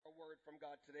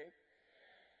today?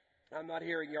 I'm not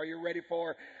hearing you. Are you ready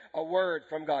for a word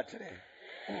from God today?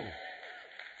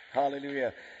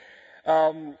 Hallelujah.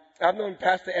 I've known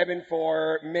Pastor Evan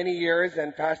for many years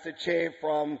and Pastor Che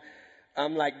from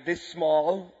I'm like this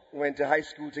small, went to high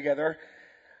school together.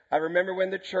 I remember when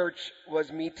the church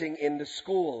was meeting in the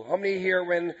school. How many here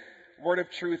when Word of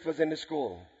Truth was in the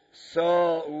school?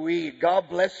 So God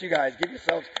bless you guys. Give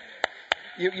yourselves.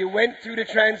 You went through the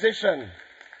transition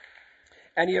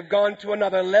and you have gone to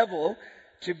another level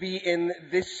to be in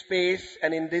this space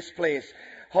and in this place.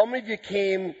 How many of you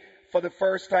came for the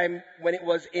first time when it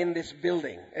was in this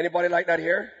building? Anybody like that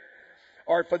here?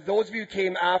 Or for those of you who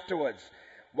came afterwards,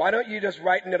 why don't you just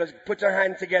put your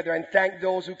hand together and thank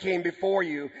those who came before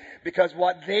you, because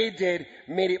what they did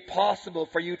made it possible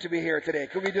for you to be here today.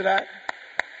 Could we do that?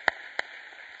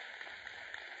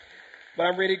 But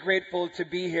I'm really grateful to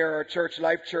be here. Our church,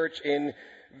 Life Church in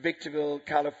Victorville,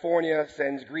 California,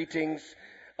 sends greetings.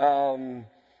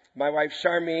 My wife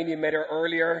Charmaine, you met her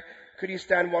earlier. Could you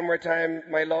stand one more time,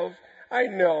 my love? I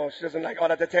know she doesn't like all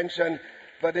that attention,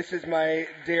 but this is my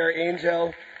dear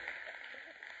angel.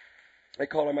 I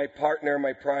call her my partner,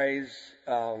 my prize.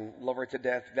 Love her to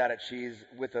death. Glad that she's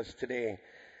with us today.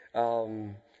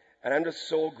 And I'm just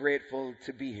so grateful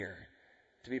to be here,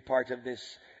 to be part of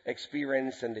this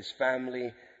experience and this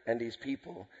family and these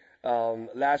people.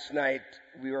 Last night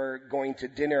we were going to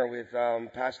dinner with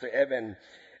Pastor Evan,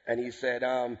 and he said,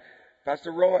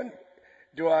 Pastor Rowan,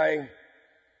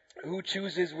 who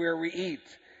chooses where we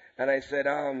eat? And I said,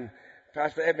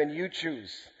 Pastor Evan, you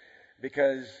choose,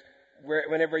 because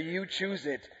whenever you choose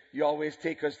it, you always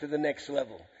take us to the next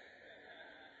level.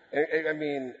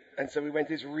 And so we went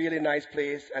to this really nice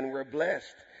place and we're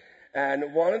blessed.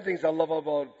 And one of the things I love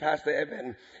about Pastor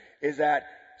Evan is that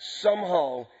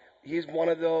somehow he's one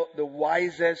of the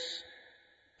wisest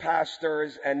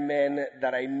pastors and men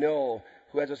that I know,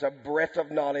 who has just a breadth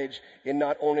of knowledge in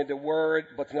not only the word,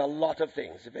 but in a lot of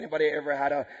things. If anybody ever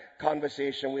had a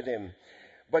conversation with him.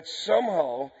 But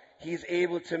somehow he's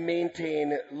able to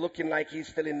maintain looking like he's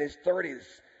still in his 30s.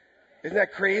 Isn't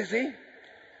that crazy?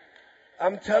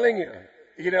 I'm telling you,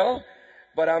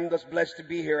 but I'm just blessed to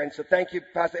be here. And so thank you,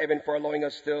 Pastor Evan, for allowing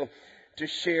us to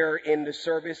share in the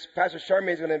service. Pastor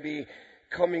Charmaine is going to be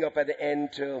coming up at the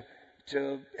end to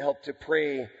help to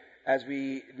pray as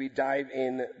we dive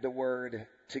in the word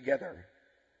together.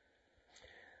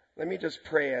 Let me just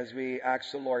pray as we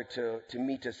ask the Lord to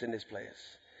meet us in this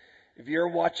place. If you're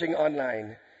watching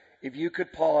online, if you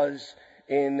could pause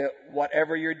in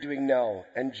whatever you're doing now,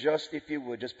 and just, if you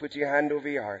would, just put your hand over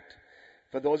your heart.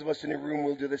 For those of us in the room,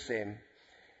 we'll do the same.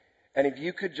 And if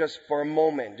you could just, for a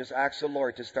moment, just ask the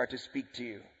Lord to start to speak to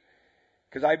you.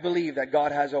 Because I believe that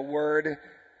God has a word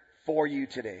for you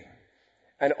today.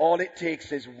 And all it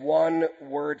takes is one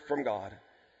word from God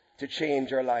to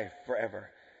change your life forever.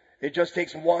 It just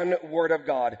takes one word of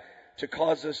God to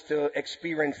cause us to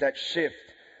experience that shift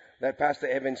that Pastor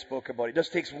Evan spoke about. It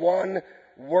just takes one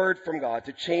word from God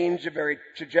to change the very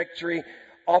trajectory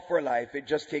of our life. It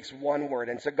just takes one word.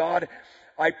 And so God,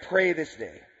 I pray this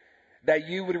day that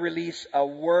you would release a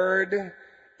word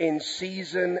in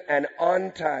season and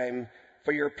on time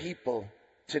for your people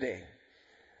today.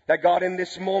 That God, in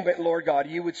this moment, Lord God,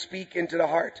 you would speak into the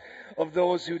heart of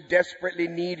those who desperately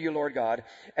need you, Lord God,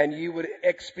 and you would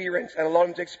experience and allow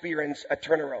them to experience a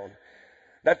turnaround.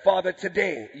 That, Father,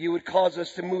 today you would cause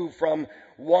us to move from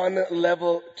one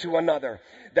level to another.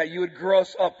 That you would grow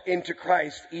us up into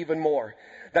Christ even more.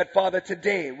 That, Father,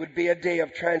 today would be a day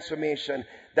of transformation.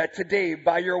 That today,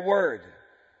 by your word,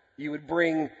 you would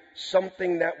bring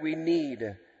something that we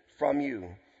need from you.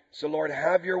 So, Lord,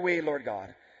 have your way, Lord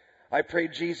God. I pray,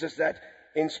 Jesus, that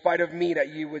in spite of me, that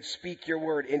you would speak your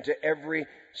word into every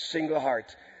single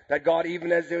heart. That, God,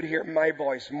 even as they would hear my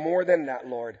voice, more than that,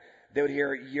 Lord, they would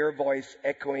hear your voice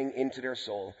echoing into their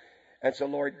soul. And so,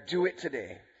 Lord, do it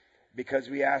today, because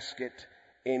we ask it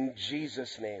in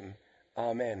Jesus' name.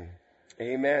 Amen.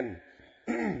 Amen.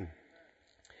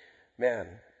 Man,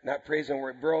 not praise and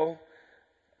word. Bro,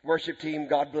 worship team,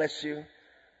 God bless you.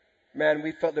 Man,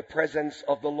 we felt the presence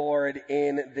of the Lord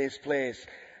in this place.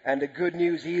 And the good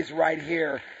news, he is right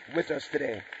here with us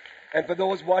today. And for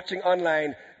those watching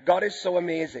online, God is so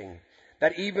amazing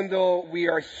that even though we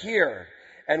are here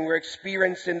and we're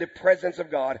experiencing the presence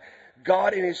of God,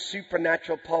 God in his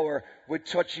supernatural power would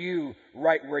touch you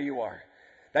right where you are.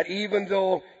 That even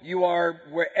though you are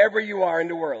wherever you are in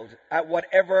the world, at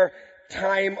whatever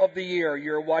time of the year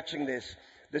you're watching this,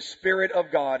 the Spirit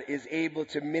of God is able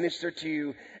to minister to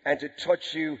you and to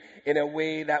touch you in a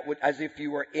way that would, as if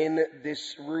you were in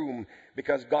this room,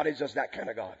 because God is just that kind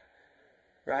of God.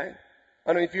 Right?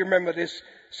 I don't know if you remember, this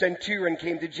centurion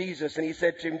came to Jesus and he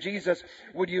said to him, Jesus,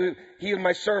 would you heal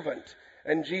my servant?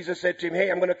 And Jesus said to him,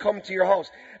 hey, I'm going to come to your house.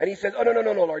 And he says, oh,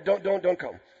 no, Lord, don't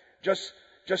come. Just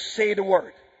say the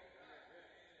word.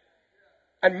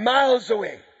 And miles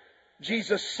away,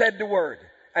 Jesus said the word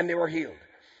and they were healed.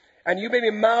 And you may be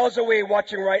miles away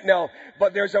watching right now,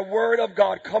 but there's a word of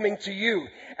God coming to you.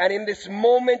 And in this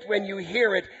moment when you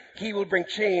hear it, He will bring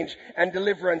change and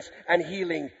deliverance and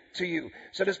healing to you.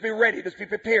 So just be ready, just be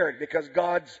prepared, because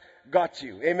God's got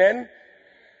you. Amen?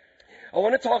 I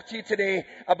want to talk to you today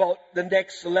about the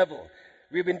next level.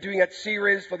 We've been doing that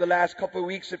series for the last couple of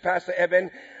weeks with Pastor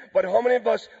Evan. But how many of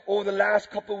us over the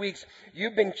last couple of weeks,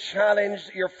 you've been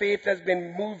challenged, your faith has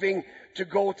been moving to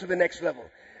go to the next level?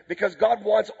 Because God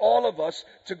wants all of us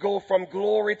to go from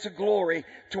glory to glory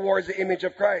towards the image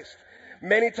of Christ.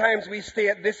 Many times we stay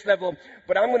at this level,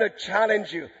 but I'm going to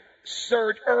challenge you,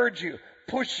 urge you,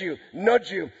 push you,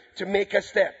 nudge you to make a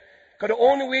step. Because the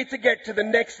only way to get to the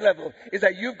next level is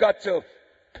that you've got to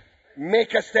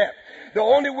make a step. The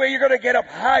only way you're going to get up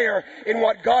higher in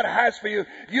what God has for you,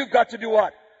 you've got to do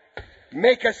what?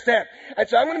 Make a step. And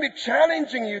so I'm going to be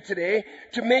challenging you today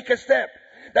to make a step.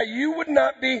 That you would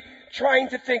not be trying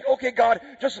to think, okay, God,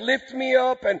 just lift me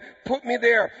up and put me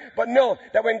there. But no,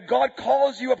 that when God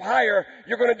calls you up higher,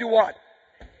 you're going to do what?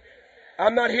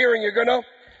 I'm not hearing you're going to.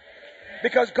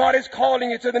 Because God is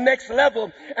calling you to the next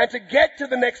level. And to get to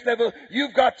the next level,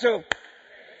 you've got to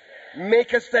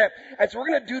make a step. And so we're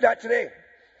going to do that today.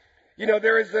 You know,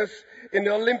 there is this, in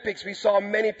the Olympics, we saw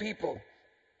many people.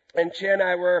 And Che and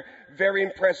I were very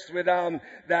impressed with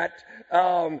that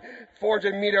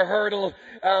 400-meter hurdle.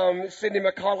 Cindy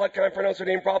McCullough, can I pronounce her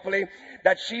name properly?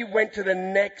 That she went to the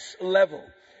next level.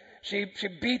 She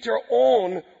beat her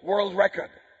own world record.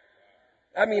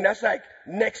 I mean, that's like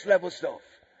next level stuff,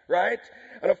 right?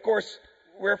 And of course,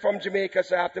 we're from Jamaica,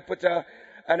 so I have to put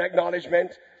an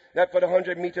acknowledgement that for the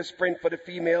 100-meter sprint for the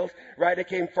females, right? They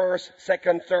came first,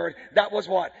 second, third. That was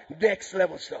what? Next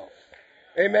level stuff.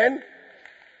 Amen?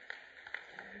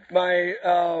 My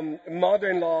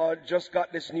mother-in-law just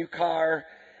got this new car,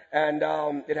 and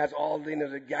it has all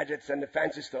the gadgets and the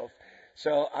fancy stuff.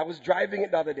 So I was driving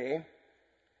it the other day,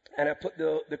 and I put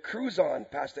the cruise on,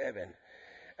 Pastor Evan.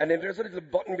 And then there's a little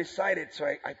button beside it, so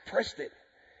I pressed it.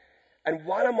 And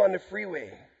while I'm on the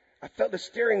freeway, I felt the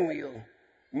steering wheel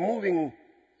moving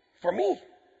for me.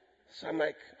 So I'm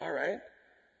like, all right,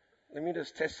 let me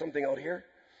just test something out here.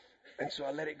 And so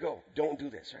I let it go. Don't do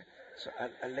this, right? So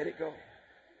I let it go.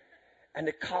 And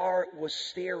the car was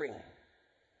steering.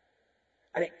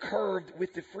 And it curved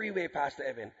with the freeway, Pastor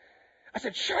Evan. I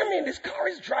said, Charmaine, this car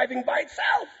is driving by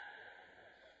itself.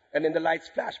 And then the lights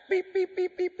flash. Beep, beep,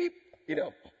 beep, beep, beep. You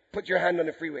know, put your hand on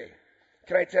the freeway.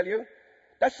 Can I tell you?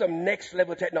 That's some next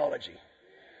level technology.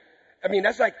 I mean,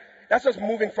 that's us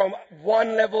moving from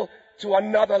one level to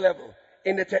another level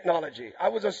in the technology. I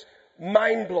was just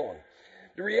mind blown.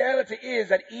 The reality is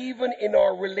that even in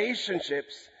our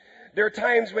relationships, there are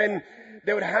times when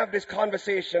they would have this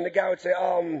conversation. The guy would say,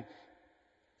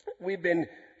 we've been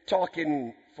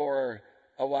talking for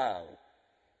a while.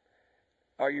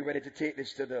 Are you ready to take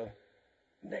this to the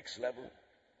next level?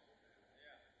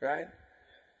 Right?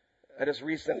 I just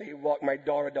recently walked my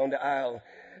daughter down the aisle,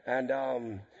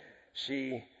 and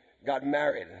she got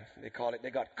married. They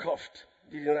got cuffed.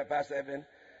 Did you know that, Pastor Evan?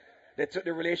 They took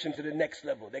the relation to the next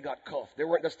level. They got cuffed. They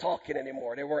weren't just talking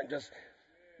anymore.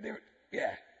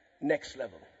 Next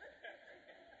level.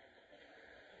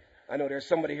 I know there's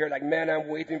somebody here like, man, I'm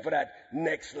waiting for that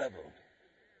next level.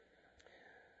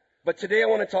 But today I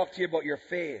want to talk to you about your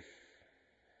faith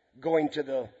going to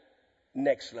the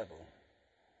next level.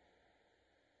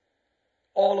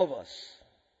 All of us,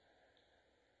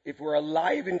 if we're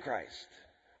alive in Christ,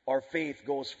 our faith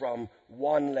goes from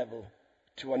one level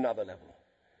to another level.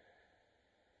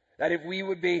 That if we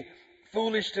would be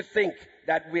foolish to think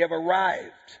that we have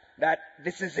arrived, that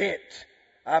this is it,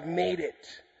 I've made it.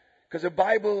 Because the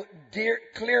Bible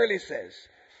clearly says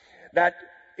that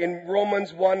in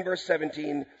Romans 1 verse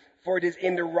 17, for it is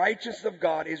in the righteousness of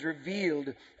God is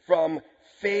revealed from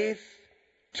faith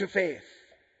to faith.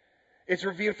 It's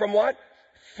revealed from what?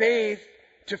 Faith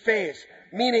to faith.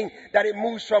 Meaning that it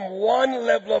moves from one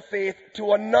level of faith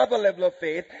to another level of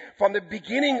faith. From the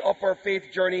beginning of our faith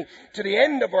journey to the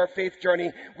end of our faith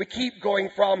journey, we keep going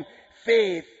from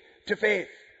faith to faith.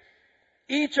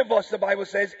 Each of us, the Bible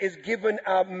says, is given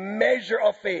a measure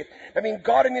of faith. I mean,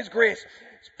 God in His grace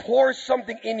pours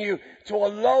something in you to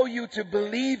allow you to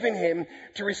believe in Him,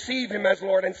 to receive Him as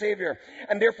Lord and Savior.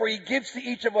 And therefore, He gives to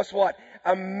each of us what?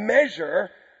 A measure.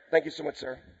 Thank you so much,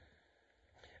 sir.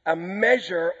 A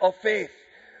measure of faith.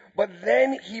 But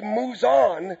then He moves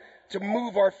on to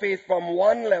move our faith from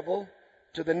one level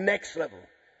to the next level.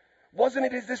 Wasn't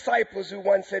it his disciples who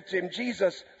once said to him,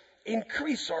 Jesus,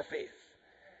 increase our faith.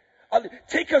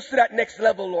 Take us to that next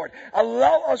level, Lord.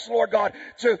 Allow us, Lord God,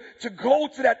 to go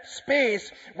to that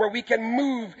space where we can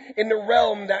move in the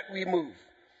realm that we move.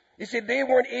 You see, they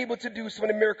weren't able to do some of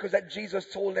the miracles that Jesus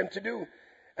told them to do.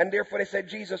 And therefore they said,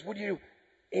 Jesus, would you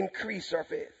increase our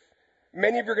faith?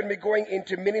 Many of you are going to be going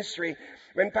into ministry.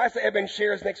 When Pastor Eben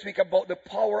shares next week about the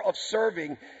power of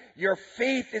serving, your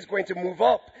faith is going to move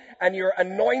up and your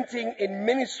anointing in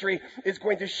ministry is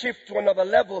going to shift to another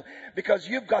level, because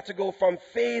you've got to go from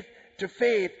faith to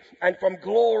faith and from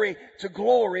glory to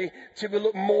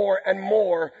look more and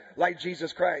more like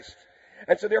Jesus Christ.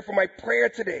 And so therefore my prayer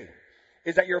today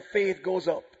is that your faith goes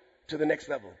up to the next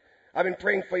level. I've been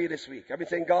praying for you this week. I've been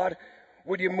saying, God,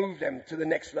 would you move them to the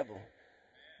next level?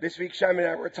 This week, Shami and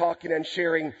I were talking and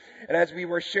sharing. And as we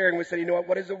were sharing, we said, you know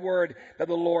what is the word that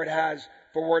the Lord has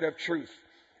for word of truth?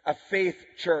 A faith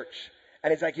church.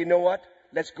 And it's like, you know what?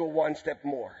 Let's go one step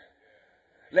more.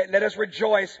 Let us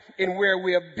rejoice in where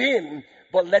we have been,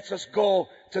 but let us go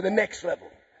to the next level.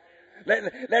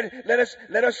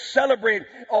 Let us celebrate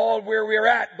all where we're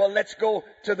at, but let's go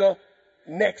to the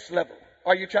next level.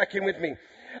 Are you tracking with me?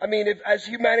 I mean, if as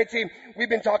humanity, we've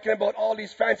been talking about all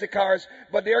these fancy cars,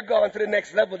 but they're gone to the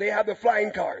next level. They have the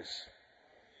flying cars.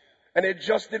 And they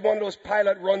just did one of those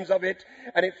pilot runs of it,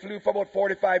 and it flew for about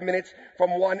 45 minutes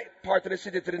from one part of the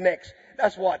city to the next.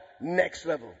 That's what? Next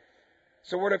level.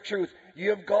 So word of truth,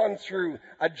 you have gone through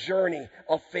a journey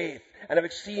of faith and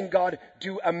have seen God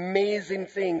do amazing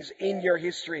things in your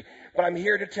history. But I'm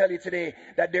here to tell you today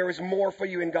that there is more for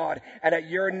you in God, and that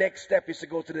your next step is to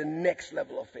go to the next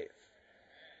level of faith.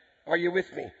 Are you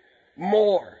with me?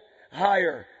 More,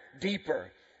 higher,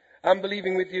 deeper. I'm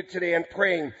believing with you today and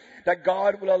praying that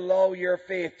God will allow your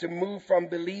faith to move from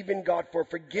believing God for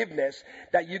forgiveness,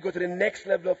 that you go to the next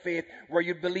level of faith where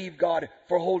you believe God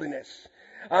for holiness.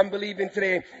 I'm believing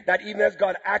today that even as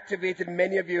God activated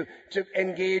many of you to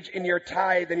engage in your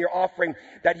tithe and your offering,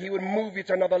 that He would move you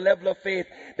to another level of faith,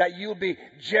 that you'll be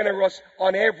generous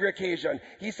on every occasion.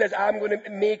 He says, I'm going to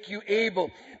make you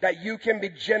able that you can be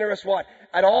generous what?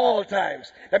 At all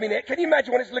times. I mean, can you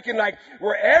imagine what it's looking like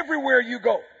where everywhere you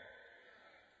go?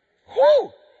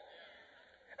 Whoo!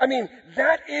 I mean,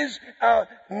 that is a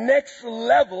next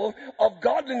level of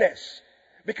godliness.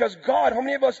 Because God, how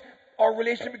many of us, our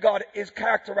relationship with God is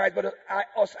characterized by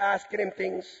us asking Him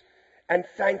things and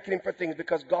thanking Him for things,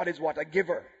 because God is what? A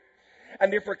giver.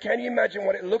 And therefore, can you imagine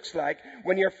what it looks like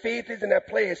when your faith is in a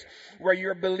place where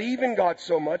you're believing God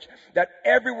so much that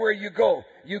everywhere you go,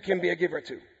 you can be a giver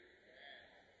to?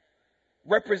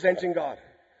 Representing God.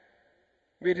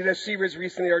 We did a series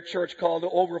recently at our church called The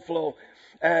Overflow.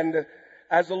 And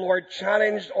as the Lord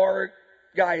challenged our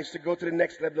guys to go to the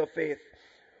next level of faith,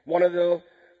 one of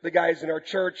the guys in our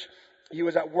church, he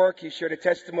was at work. He shared a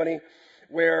testimony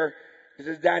where this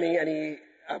is Danny, and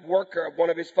one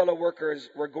of his fellow workers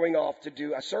were going off to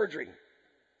do a surgery.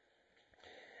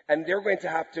 And they're going to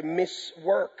have to miss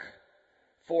work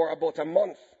for about a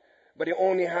month. But he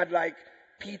only had like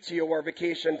PTO or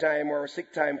vacation time or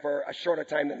sick time for a shorter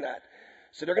time than that.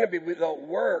 So they're going to be without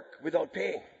work, without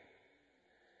pay.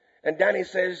 And Danny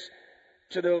says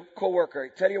to the coworker,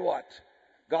 tell you what,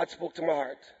 God spoke to my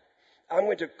heart. I'm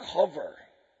going to cover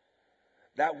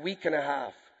that week and a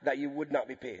half that you would not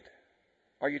be paid.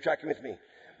 Are you tracking with me?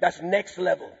 That's next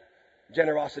level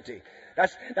generosity.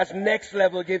 That's next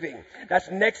level giving. That's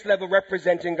next level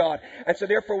representing God. And so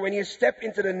therefore, when you step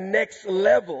into the next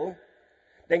level,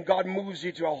 then God moves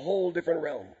you to a whole different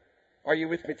realm. Are you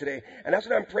with me today? And that's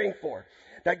what I'm praying for.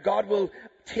 That God will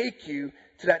take you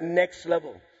to that next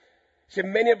level. See,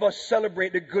 many of us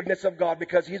celebrate the goodness of God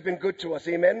because He's been good to us.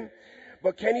 Amen?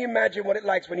 But can you imagine what it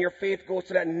likes when your faith goes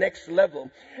to that next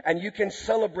level and you can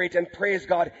celebrate and praise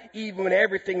God even when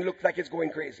everything looks like it's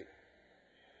going crazy?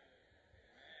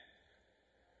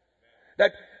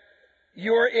 That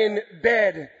you're in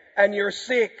bed and you're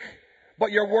sick,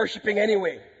 but you're worshiping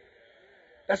anyway.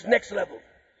 That's next level.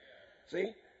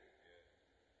 See?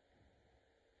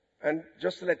 And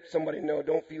just to let somebody know,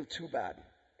 don't feel too bad.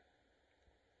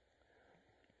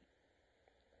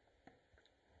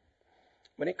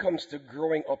 When it comes to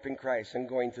growing up in Christ and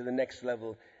going to the next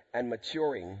level and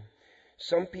maturing,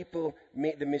 some people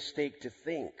make the mistake to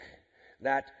think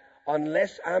that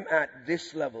unless I'm at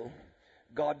this level,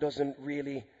 God doesn't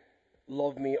really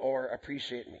love me or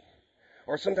appreciate me.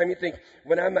 Or sometimes you think,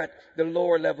 when I'm at the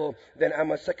lower level, then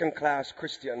I'm a second-class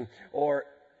Christian. Or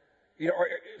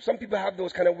some people have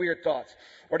those kind of weird thoughts.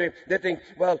 Or they think,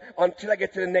 well, until I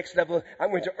get to the next level,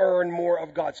 I'm going to earn more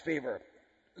of God's favor.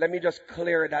 Let me just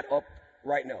clear that up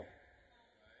right now.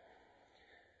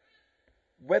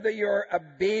 Whether you're a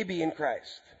baby in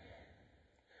Christ,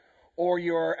 or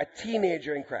you're a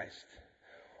teenager in Christ,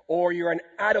 or you're an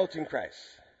adult in Christ,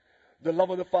 the love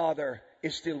of the Father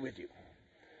is still with you.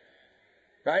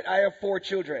 Right? I have 4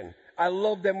 children. I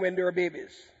love them when they're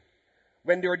babies,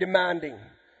 when they're demanding,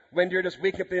 when they're just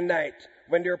waking up in the night,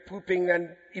 when they're pooping and,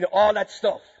 all that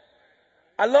stuff.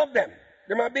 I love them.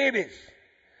 They're my babies.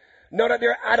 Now that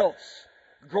they're adults,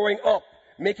 growing up,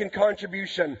 making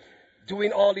contribution,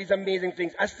 doing all these amazing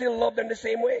things, I still love them the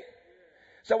same way.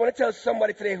 So I want to tell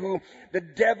somebody today who the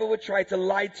devil would try to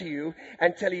lie to you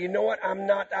and tell you, you know what, I'm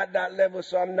not at that level,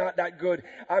 so I'm not that good.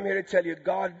 I'm here to tell you,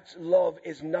 God's love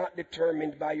is not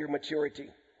determined by your maturity.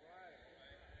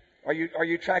 Are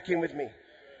you tracking with me?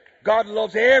 God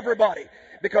loves everybody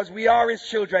because we are His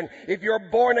children. If you're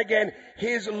born again,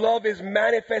 His love is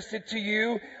manifested to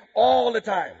you all the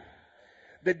time.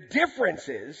 The difference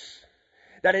is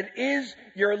that it is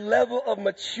your level of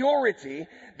maturity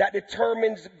that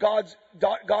determines God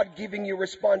giving you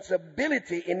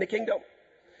responsibility in the kingdom.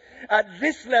 At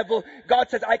this level, God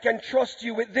says, I can trust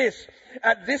you with this.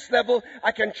 At this level,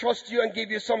 I can trust you and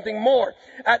give you something more.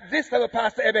 At this level,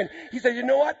 Pastor Eben, He says, you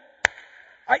know what?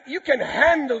 You can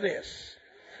handle this.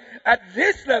 At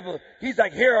this level, He's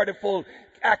like, here are the full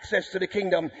access to the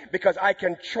kingdom because I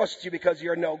can trust you because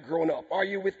you're now grown up. Are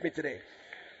you with me today?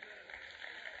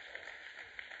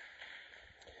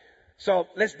 So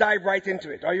let's dive right into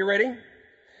it. Are you ready?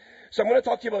 So I'm going to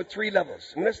talk to you about 3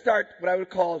 levels. I'm going to start what I would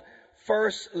call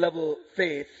first level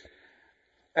faith.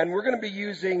 And we're going to be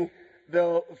using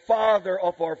the father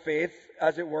of our faith,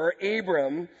 as it were,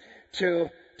 Abram,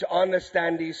 to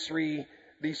understand these three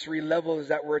levels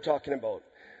that we're talking about.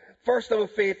 First level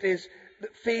faith is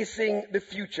facing the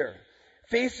future.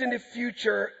 Facing the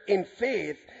future in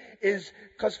faith is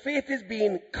because faith is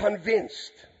being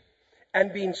convinced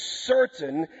and being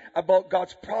certain about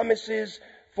God's promises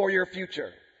for your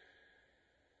future.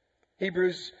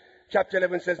 Hebrews chapter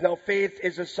 11 says, now faith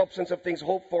is the substance of things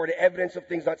hoped for, the evidence of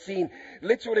things not seen.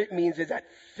 Literally what it means is that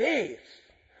faith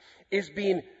is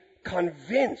being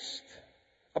convinced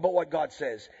about what God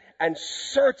says and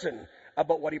certain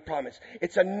about what He promised.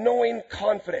 It's a knowing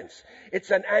confidence.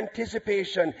 It's an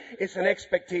anticipation. It's an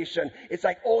expectation. It's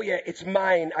like, oh yeah, it's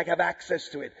mine. I have access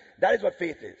to it. That is what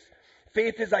faith is.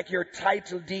 Faith is like your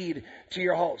title deed to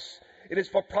your house. It is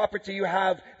for property you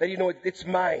have that you know it's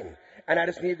mine. And I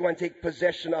just need to go and take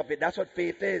possession of it. That's what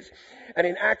faith is. And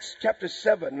in Acts chapter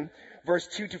 7, verse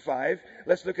 2-5,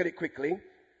 let's look at it quickly.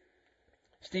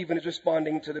 Stephen is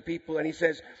responding to the people and he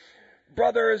says,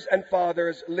 brothers and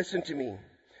fathers, listen to me.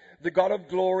 The God of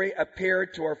glory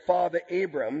appeared to our father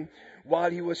Abram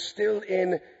while he was still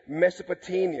in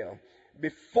Mesopotamia,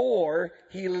 before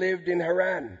he lived in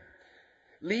Haran.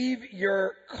 Leave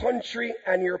your country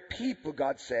and your people,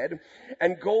 God said,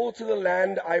 and go to the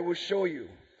land I will show you.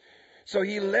 So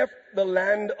he left the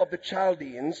land of the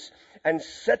Chaldeans and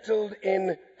settled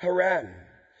in Haran.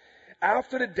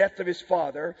 After the death of his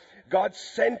father, God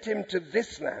sent him to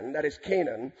this land, that is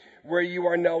Canaan, where you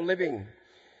are now living.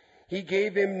 He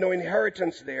gave him no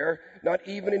inheritance there, not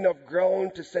even enough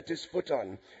ground to set his foot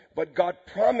on. But God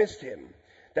promised him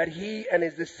that he and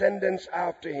his descendants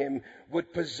after him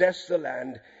would possess the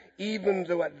land, even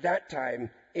though at that time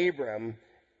Abram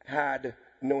had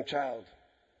no child.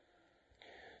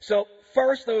 So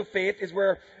first level of faith is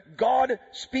where God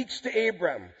speaks to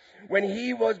Abram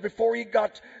before he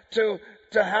got to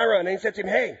Haran, and he said to him,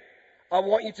 hey, I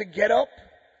want you to get up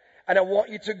and I want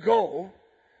you to go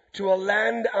to a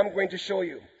land I'm going to show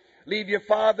you. Leave your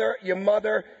father, your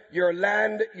mother, your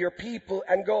land, your people,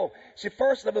 and go. See,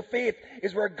 first level of faith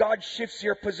is where God shifts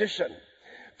your position.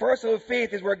 First level of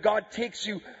faith is where God takes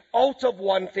you out of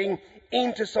one thing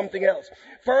into something else.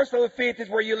 First level of faith is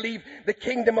where you leave the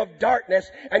kingdom of darkness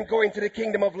and go into the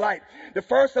kingdom of light. The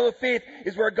first level of faith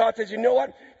is where God says, you know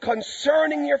what?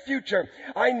 Concerning your future,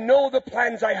 I know the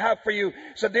plans I have for you.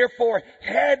 So therefore,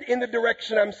 head in the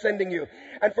direction I'm sending you.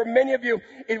 And for many of you,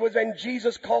 it was when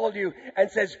Jesus called you and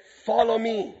says, follow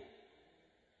me.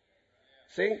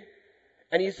 See?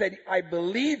 And He said, I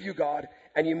believe you, God,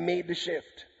 and you made the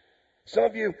shift. Some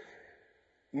of you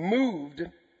moved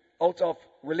out of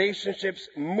relationships,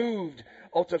 moved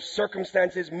out of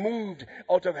circumstances, moved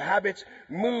out of habits,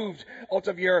 moved out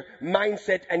of your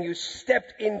mindset, and you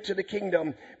stepped into the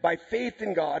kingdom by faith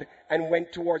in God and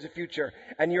went towards the future.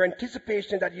 And your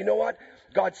anticipation that, you know what?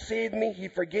 God saved me, He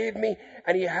forgave me,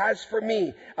 and He has for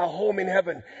me a home in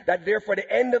heaven. That therefore, the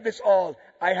end of this all,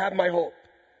 I have my hope.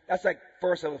 That's like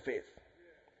first level faith.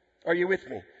 Are you with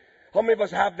me? How many of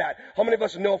us have that? How many of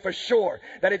us know for sure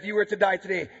that if you were to die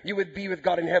today, you would be with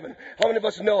God in heaven? How many of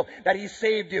us know that He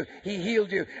saved you, He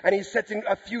healed you, and He's setting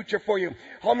a future for you?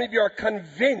 How many of you are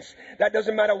convinced that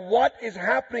doesn't matter what is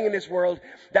happening in this world,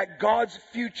 that God's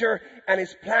future and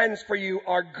His plans for you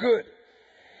are good?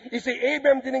 You see,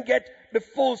 Abraham didn't get the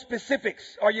full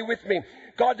specifics. Are you with me?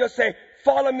 God just said,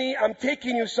 follow me, I'm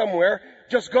taking you somewhere,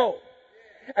 just go.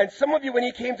 And some of you, when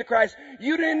you came to Christ,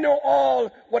 you didn't know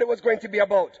all what it was going to be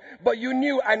about. But you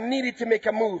knew I needed to make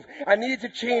a move. I needed to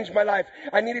change my life.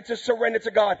 I needed to surrender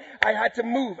to God. I had to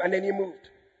move, and then you moved.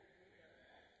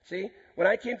 See, when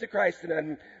I came to Christ and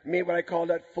I made what I call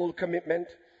that full commitment,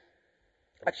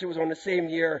 actually it was on the same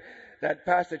year that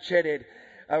Pastor Ched did.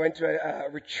 I went to a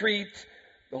retreat.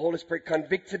 The Holy Spirit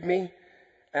convicted me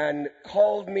and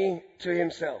called me to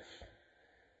Himself.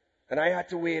 And I had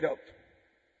to weigh it up.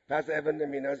 Pastor Evan,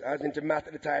 I was into math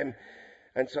at the time,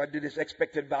 and so I did this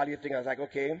expected value thing. I was like,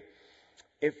 okay,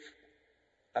 if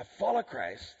I follow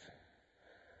Christ,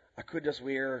 I could just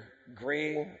wear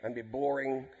gray and be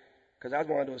boring, because I was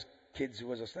one of those kids who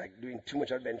was just like doing too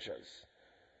much adventures.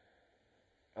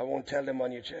 I won't tell them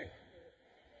on your check.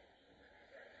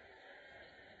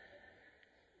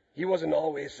 He wasn't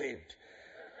always saved.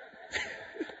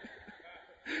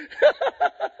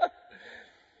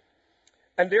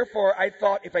 And therefore, I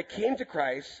thought if I came to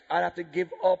Christ, I'd have to give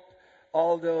up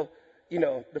all the,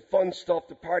 the fun stuff,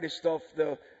 the party stuff,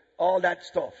 all that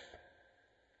stuff.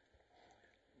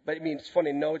 But it's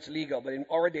funny, no, it's legal, but in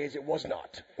our days, it was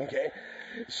not, okay?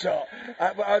 So,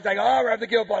 I was like, I have to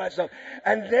give up all that stuff.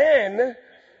 And then,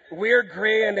 wear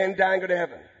gray and then die and go to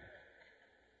heaven.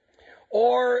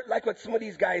 Or, like what some of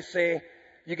these guys say,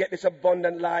 you get this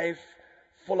abundant life,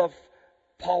 full of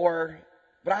power.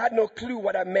 But I had no clue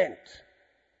what that meant.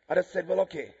 I just said, well,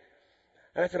 okay.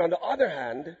 And I said, on the other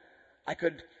hand, I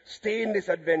could stay in this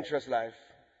adventurous life,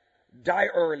 die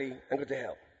early, and go to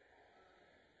hell.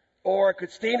 Or I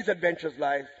could stay in this adventurous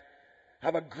life,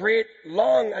 have a great,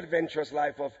 long, adventurous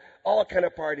life of all kind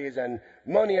of parties and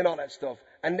money and all that stuff,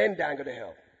 and then die and go to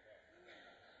hell.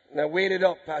 And I weighed it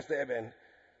up, Pastor Eben,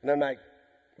 and I'm like,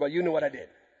 well, you know what I did.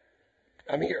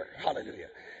 I'm here. Hallelujah.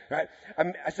 Right?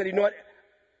 I said, you know what?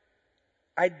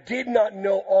 I did not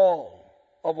know all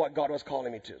of what God was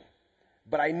calling me to.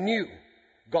 But I knew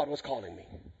God was calling me.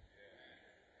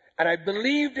 And I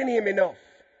believed in Him enough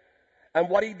and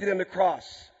what He did on the cross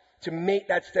to make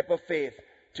that step of faith,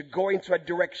 to go into a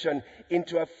direction,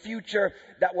 into a future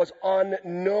that was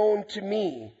unknown to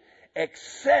me,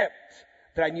 except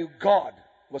that I knew God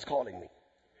was calling me.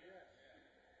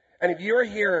 And if you're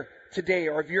here today,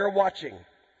 or if you're watching,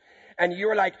 and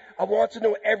you're like, I want to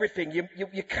know everything.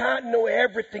 You can't know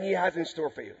everything He has in store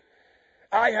for you.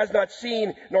 Eye has not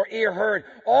seen, nor ear heard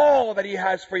all that He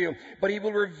has for you. But He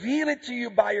will reveal it to you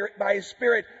by His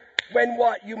Spirit when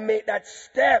what? You make that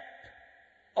step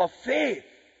of faith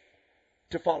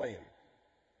to follow Him.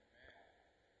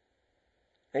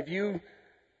 If you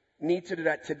need to do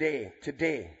that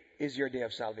today is your day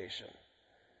of salvation.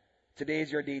 Today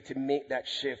is your day to make that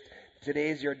shift. Today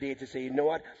is your day to say, you know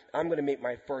what? I'm going to make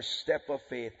my first step of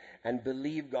faith and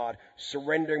believe God,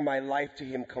 surrendering my life to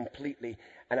Him completely.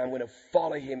 And I'm going to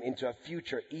follow Him into a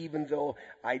future, even though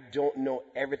I don't know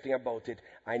everything about it.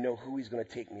 I know who He's going to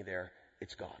take me there.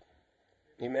 It's God.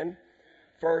 Amen?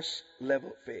 First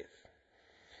level faith.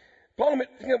 Problem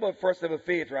thinking about first level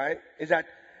faith, right, is that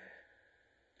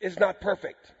it's not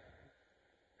perfect.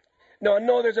 Now, I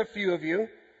know there's a few of you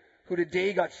who the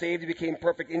day got saved, you became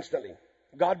perfect instantly.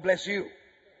 God bless you.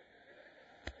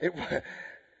 It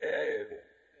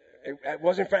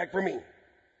wasn't in fact for me.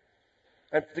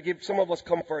 And to give some of us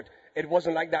comfort, it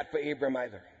wasn't like that for Abraham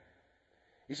either.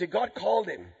 You see, God called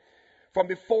him from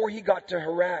before he got to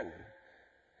Haran.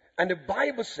 And the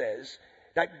Bible says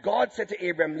that God said to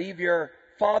Abraham, leave your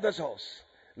father's house,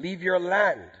 leave your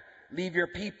land, leave your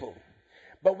people.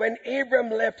 But when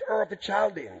Abraham left Ur of the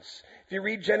Chaldeans, if you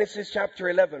read Genesis chapter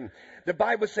 11, the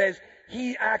Bible says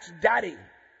he asked Daddy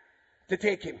to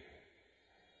take him.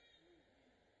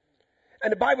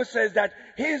 And the Bible says that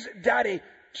his daddy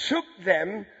took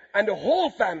them and the whole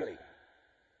family.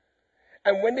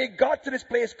 And when they got to this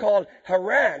place called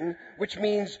Haran, which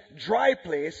means dry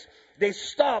place, they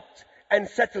stopped and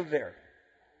settled there.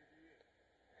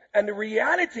 And the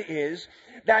reality is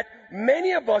that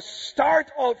many of us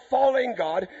start out following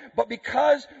God, but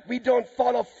because we don't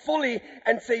follow fully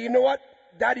and say, you know what,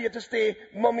 Daddy had to stay,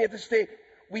 Mommy had to stay,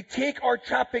 we take our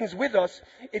trappings with us,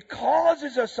 it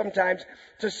causes us sometimes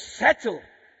to settle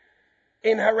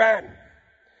in Haran.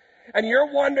 And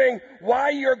you're wondering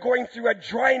why you're going through a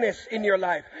dryness in your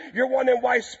life. You're wondering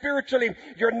why spiritually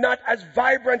you're not as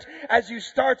vibrant as you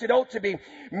started out to be.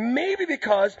 Maybe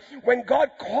because when God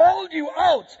called you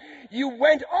out, you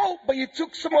went out, but you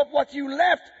took some of what you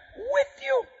left with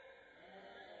you.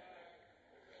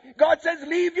 God says,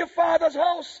 leave your father's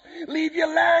house, leave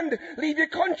your land, leave your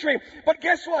country. But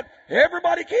guess what?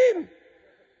 Everybody came.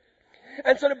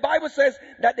 And so the Bible says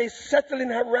that they settled in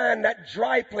Haran, that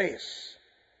dry place.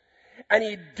 And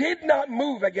he did not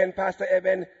move again, Pastor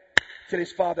Eben, till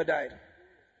his father died.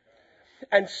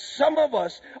 And some of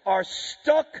us are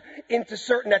stuck into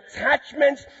certain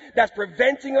attachments that's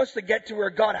preventing us to get to where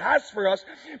God has for us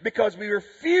because we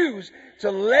refuse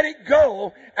to let it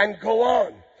go and go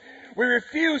on. We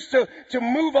refuse to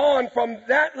move on from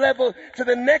that level to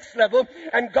the next level.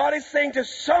 And God is saying to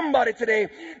somebody today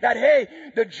that, hey,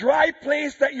 the dry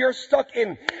place that you're stuck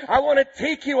in, I want to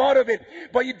take you out of it.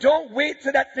 But you don't wait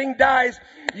till that thing dies.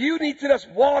 You need to just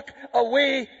walk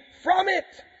away from it.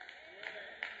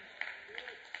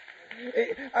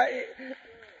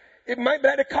 It might be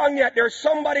like the cognac. There's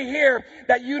somebody here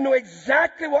that you know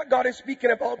exactly what God is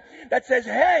speaking about that says,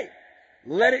 hey,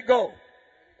 let it go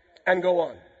and go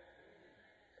on.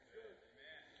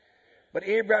 But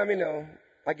Abraham,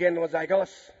 again was like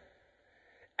us.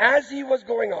 As he was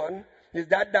going on, his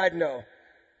dad died now.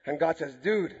 And God says,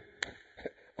 dude,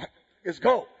 let's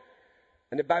go.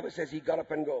 And the Bible says he got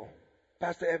up and go.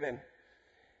 Pastor Evan,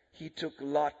 he took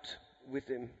Lot with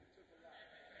him.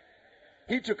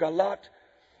 He took a lot.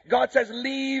 God says,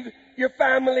 leave your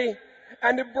family.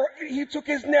 And he took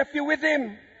his nephew with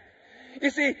him. You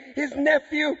see, his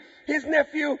nephew's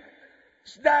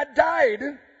dad died.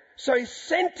 So his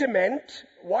sentiment,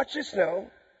 watch this now,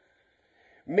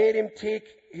 made him take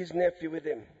his nephew with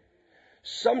him.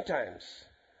 Sometimes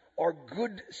our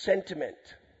good sentiment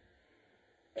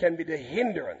can be the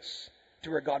hindrance to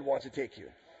where God wants to take you.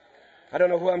 I don't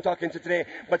know who I'm talking to today,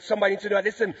 but somebody needs to know.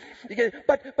 Listen,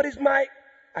 but it's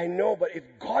I know, but if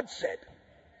God said,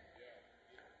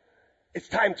 it's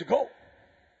time to go,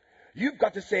 you've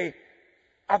got to say,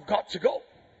 I've got to go.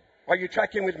 Are you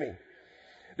tracking with me?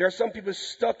 There are some people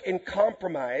stuck in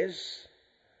compromise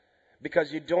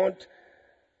because you don't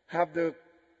have the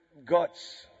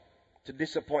guts to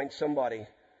disappoint somebody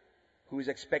who is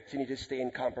expecting you to stay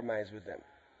in compromise with them.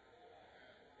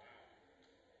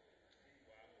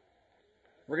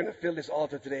 We're going to fill this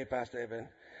altar today, Pastor Evan,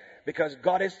 because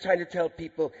God is trying to tell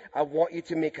people, I want you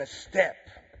to make a step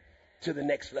to the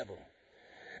next level.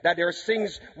 That there are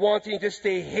things wanting you to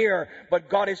stay here, but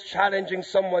God is challenging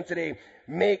someone today.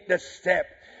 Make the step.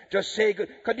 Just say good.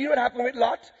 Because you know what happened with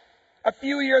Lot? A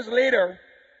few years later,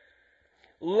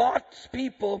 Lot's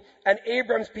people and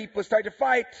Abram's people started to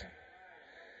fight.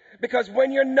 Because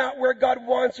when you're not where God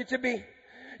wants you to be,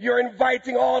 you're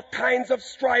inviting all kinds of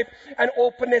strife and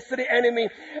openness to the enemy.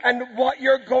 And what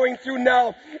you're going through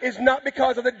now is not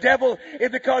because of the devil.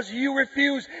 It's because you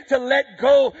refuse to let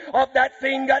go of that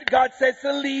thing that God says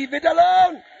to leave it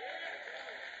alone.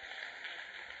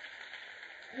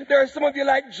 There are some of you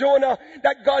like Jonah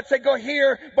that God said go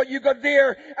here, but you go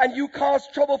there and you cause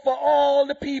trouble for all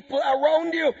the people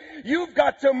around you. You've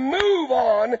got to move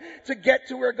on to get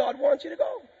to where God wants you to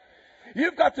go.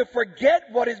 You've got to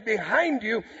forget what is behind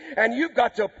you and you've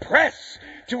got to press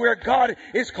to where God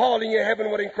is calling you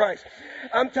heavenward in Christ.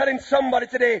 I'm telling somebody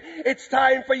today, it's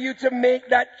time for you to make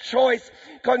that choice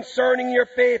concerning your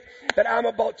faith that I'm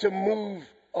about to move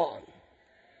on.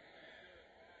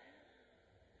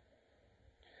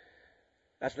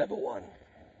 That's level 1.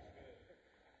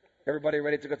 Everybody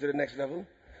ready to go to the next level?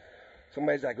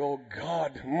 Somebody's like, oh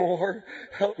God, more?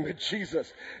 Help me,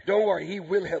 Jesus. Don't worry, He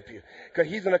will help you.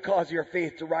 Because He's going to cause your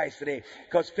faith to rise today.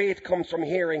 Because faith comes from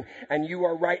hearing, and you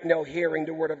are right now hearing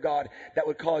the Word of God that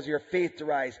would cause your faith to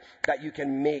rise, that you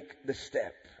can make the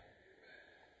step.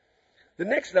 The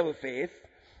next level of faith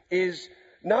is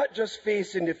not just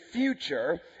facing the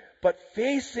future, but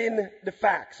facing the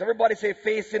facts. Everybody say,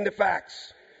 facing the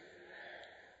facts.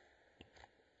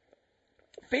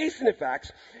 Facing the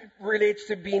facts relates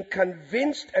to being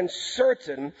convinced and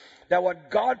certain that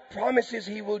what God promises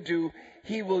He will do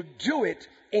it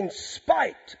in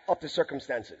spite of the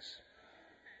circumstances.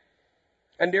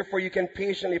 And therefore you can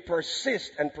patiently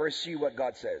persist and pursue what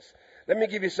God says. Let me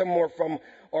give you some more from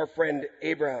our friend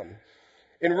Abraham.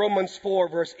 In Romans 4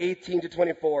 verse 18 to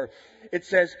 24, it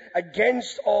says,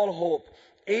 against all hope,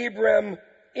 Abraham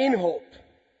in hope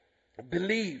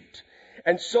believed,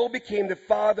 and so became the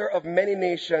father of many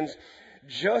nations,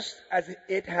 just as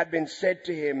it had been said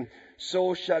to him,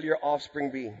 so shall your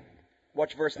offspring be.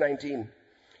 Watch verse 19.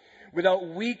 Without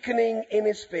weakening in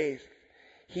his faith,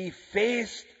 he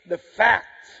faced the fact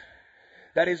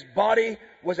that his body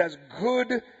was as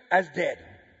good as dead,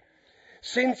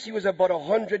 since he was about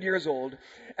 100 years old,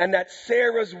 and that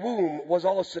Sarah's womb was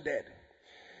also dead.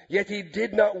 Yet he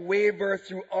did not waver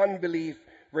through unbelief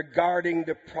regarding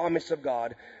the promise of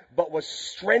God, but was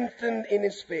strengthened in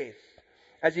his faith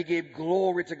as he gave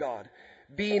glory to God,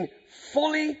 being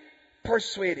fully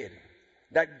persuaded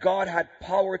that God had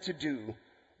power to do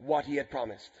what he had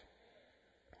promised.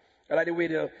 I like the way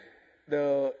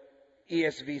the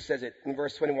ESV says it in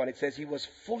verse 21. It says he was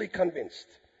fully convinced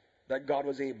that God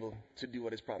was able to do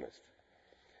what is promised.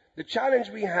 The challenge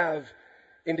we have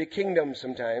in the kingdom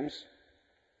sometimes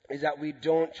is that we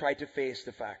don't try to face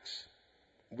the facts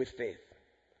with faith.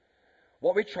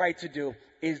 What we try to do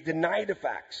is deny the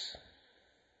facts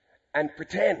and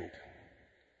pretend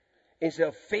instead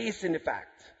of facing the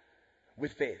fact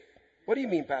with faith. What do you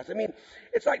mean, Pastor? I mean,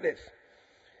 it's like this.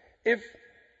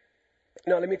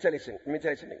 Let me tell you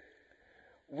something.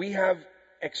 We have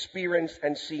experienced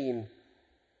and seen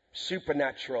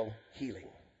supernatural healing.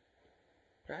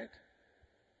 Right?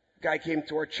 Guy came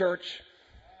to our church.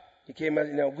 He came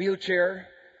in a wheelchair.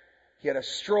 He had a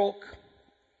stroke.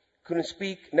 Couldn't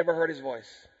speak. Never heard his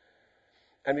voice.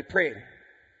 And we prayed.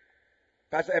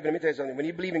 Pastor Evan, let me tell you something. When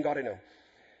you believe in God,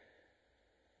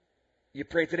 you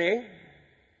pray today.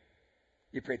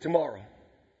 You pray tomorrow.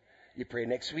 You pray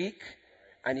next week.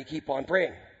 And you keep on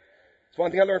praying. It's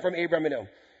one thing I learned from Abraham,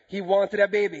 He wanted a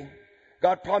baby.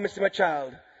 God promised him a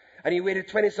child. And he waited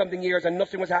 20-something years and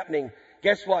nothing was happening.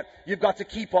 Guess what? You've got to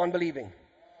keep on believing.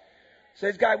 So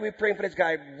this guy, we're praying for this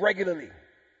guy regularly.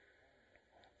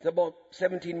 It's about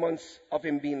 17 months of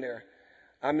him being there.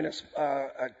 I'm in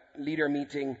a leader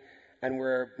meeting and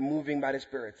we're moving by the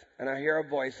Spirit. And I hear a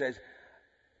voice says,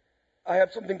 I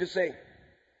have something to say.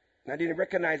 And I didn't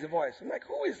recognize the voice. I'm like,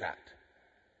 who is that?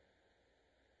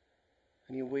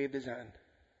 And he waved his hand.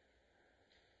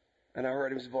 And I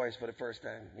heard his voice for the first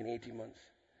time in 18 months.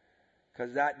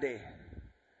 Because that day,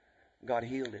 God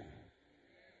healed him.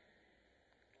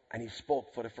 And he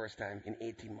spoke for the first time in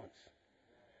 18 months.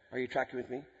 Are you tracking with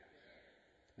me?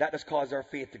 That has caused our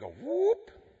faith to go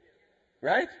whoop.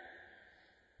 Right?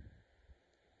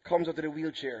 Comes out to the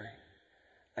wheelchair.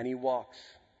 And he walks.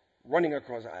 Running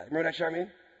across the aisle. Remember that, Charmaine?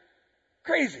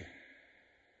 Crazy.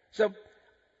 So,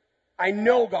 I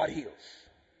know God heals.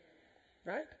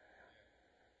 Right?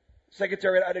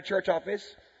 Secretary at the church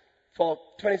office, for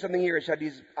 20-something years, she had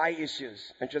these eye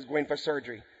issues, and she was going for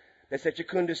surgery. They said she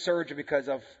couldn't do surgery because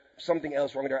of something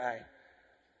else wrong with her eye.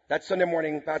 That Sunday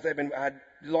morning, Pastor Evan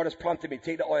the Lord has prompted me,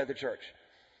 take the oil to church.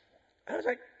 And I was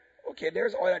like, okay,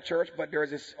 there's oil at church, but there's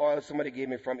this oil somebody gave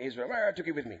me from Israel. I took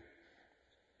it with me.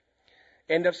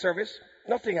 End of service,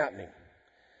 nothing happening.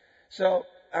 So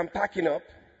I'm packing up,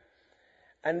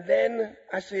 and then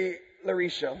I see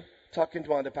Larisha talking to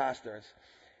one of the pastors.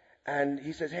 And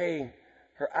he says, hey,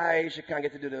 her eye, she can't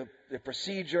get to do the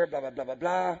procedure, blah, blah, blah, blah,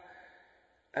 blah.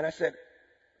 And I said,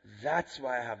 that's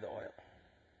why I have the oil.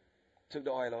 Took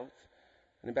the oil out.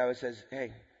 And the Bible says,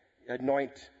 hey,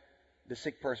 anoint the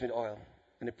sick person with oil.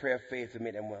 And the prayer of faith will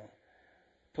make them well.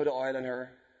 Put the oil on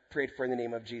her, prayed for her in the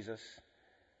name of Jesus.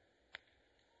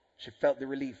 She felt the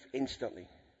relief instantly.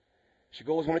 She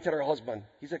goes home to tell her husband.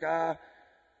 He's like,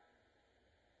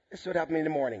 this is what happened in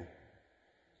the morning.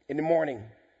 In the morning,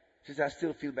 she says, I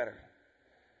still feel better.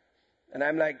 And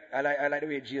I'm like, I like the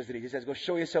way Jesus did it. He says, go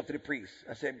show yourself to the priest.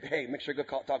 I said, hey, make sure you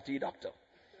go talk to your doctor.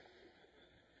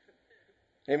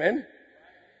 Amen?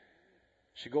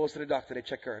 She goes to the doctor. They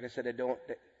check her. They said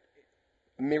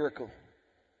miracle.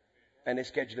 And they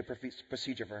schedule a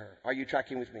procedure for her. Are you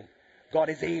tracking with me? God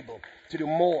is able to do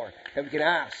more than we can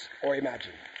ask or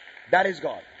imagine. That is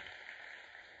God.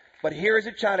 But here is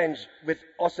a challenge with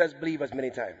us as believers many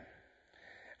times.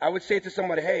 I would say to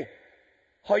somebody, hey,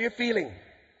 how are you feeling?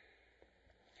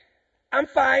 I'm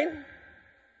fine.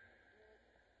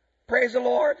 Praise the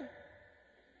Lord.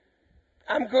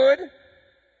 I'm good.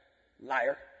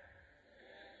 Liar.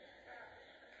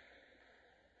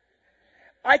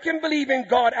 I can believe in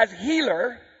God as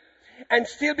healer and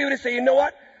still be able to say, you know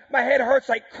what? My head hurts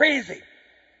like crazy.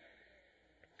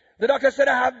 The doctor said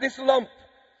I have this lump.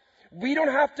 We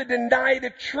don't have to deny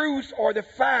the truth or the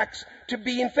facts to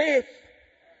be in faith.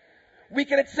 We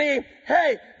can say,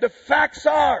 hey, the facts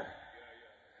are,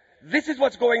 this is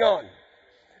what's going on.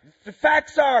 The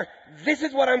facts are, this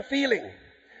is what I'm feeling.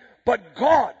 But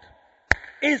God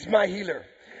is my healer.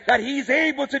 That He's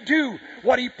able to do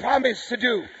what He promised to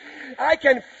do. I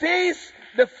can face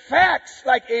the facts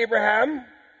like Abraham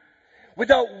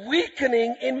without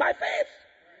weakening in my faith.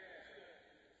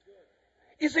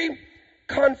 You see,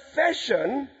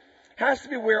 confession has to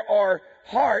be where our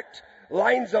heart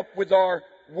lines up with our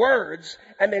words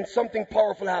and then something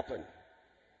powerful happened.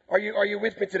 Are you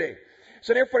with me today?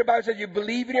 So therefore the Bible says you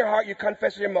believe in your heart, you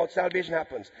confess with your mouth, salvation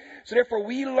happens. So therefore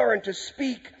we learn to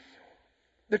speak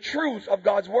the truth of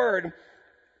God's word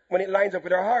when it lines up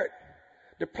with our heart.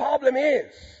 The problem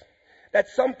is that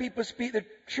some people speak the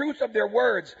truth of their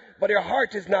words, but their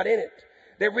heart is not in it.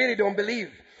 They really don't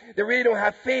believe. They really don't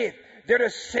have faith. They're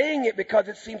just saying it because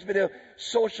it seems to be the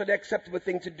socially acceptable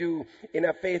thing to do in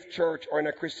a faith church or in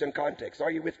a Christian context.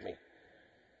 Are you with me?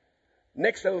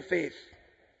 Next level faith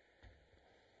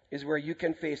is where you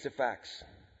can face the facts,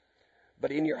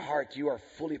 but in your heart you are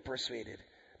fully persuaded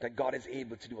that God is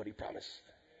able to do what he promised.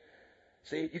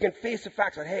 See, you can face the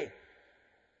facts that, hey,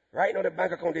 right now the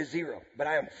bank account is zero, but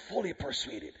I am fully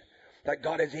persuaded that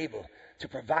God is able to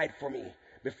provide for me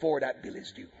before that bill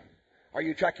is due. Are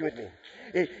you tracking with me?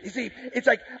 You see, it's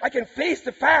like I can face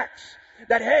the facts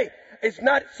that, hey, it's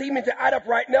not seeming to add up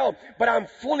right now, but I'm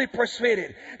fully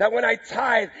persuaded that when I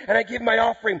tithe and I give my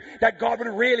offering, that God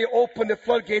will really open the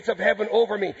floodgates of heaven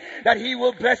over me, that he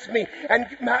will bless me and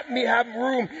let me have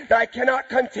room that I cannot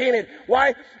contain it.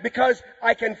 Why? Because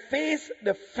I can face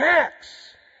the facts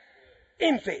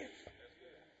in faith.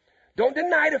 Don't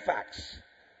deny the facts.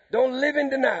 Don't live in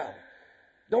denial.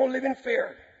 Don't live in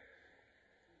fear.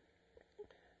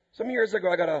 Some years ago,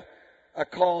 I got a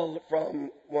call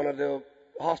from one of the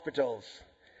hospitals,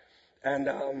 and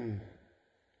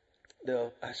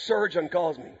the surgeon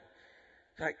calls me.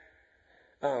 It's like,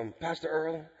 Pastor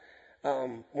Earl,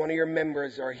 one of your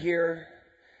members are here,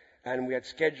 and we had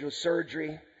scheduled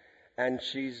surgery, and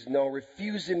she's now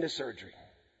refusing the surgery.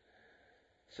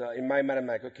 So in my mind, I'm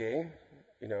like, okay,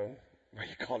 why are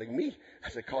you calling me? I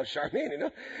said, call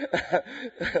Charmaine,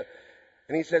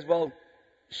 And he says, well,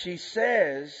 she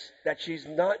says that she's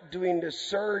not doing the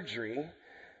surgery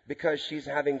because she's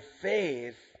having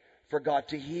faith for God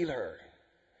to heal her.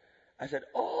 I said,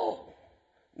 oh,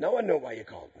 now I know why you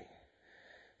called me.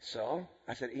 So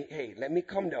I said, hey, let me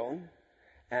come down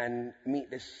and meet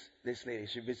this lady.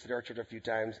 She visited our church a few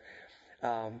times.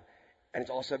 And it's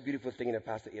also a beautiful thing in the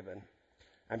Pastor Eben.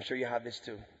 I'm sure you have this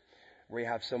too, where you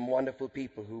have some wonderful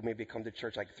people who maybe come to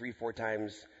church like 3-4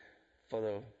 times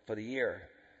for the year.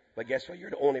 But guess what? You're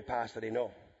the only pastor they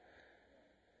know.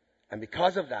 And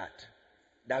because of that,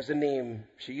 that was the name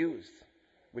she used,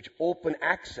 which opened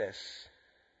access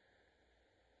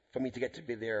for me to get to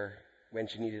be there when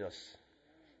she needed us.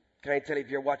 Can I tell you, if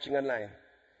you're watching online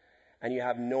and you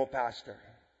have no pastor,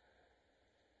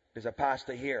 there's a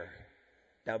pastor here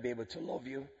that will be able to love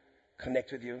you,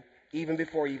 connect with you, even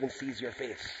before he even sees your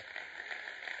face.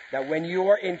 That when you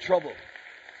are in trouble,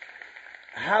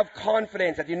 have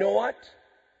confidence that you know what?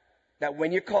 That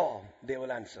when you call, they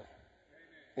will answer.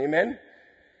 Amen?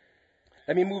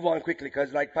 Let me move on quickly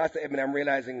because like Pastor Edmund, I'm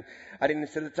realizing I didn't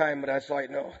set the time, but I saw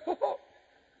it now.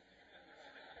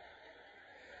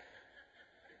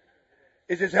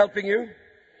 Is this helping you?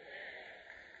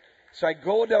 So I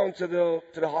go down to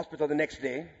the hospital the next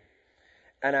day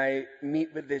and I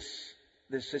meet with this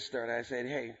sister and I said,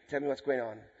 hey, tell me what's going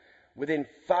on. Within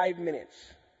 5 minutes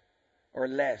or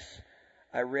less,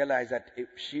 I realized that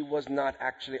she was not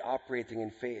actually operating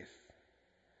in faith.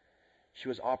 She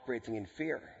was operating in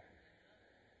fear.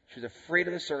 She was afraid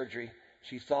of the surgery.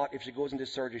 She thought if she goes into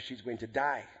surgery, she's going to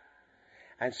die.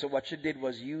 And so what she did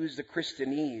was use the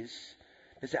Christianese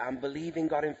to say, I'm believing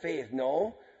God in faith.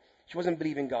 No, she wasn't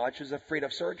believing God. She was afraid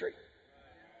of surgery.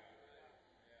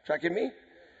 Tracking me?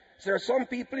 So there are some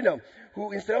people,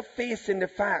 who instead of facing the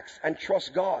facts and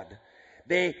trust God,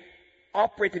 they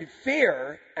operate in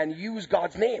fear and use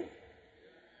God's name.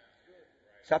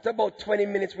 So after about 20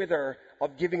 minutes with her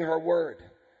of giving her word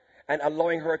and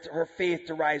allowing her faith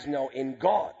to rise now in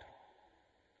God,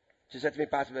 she said to me,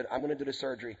 Pastor, I'm going to do the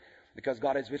surgery because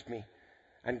God is with me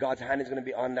and God's hand is going to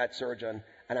be on that surgeon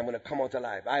and I'm going to come out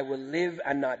alive. I will live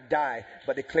and not die,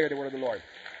 but declare the word of the Lord.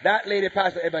 That lady,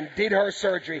 Pastor Eben, did her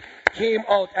surgery, came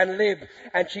out and lived,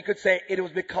 and she could say it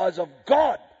was because of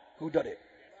God who did it.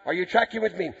 Are you tracking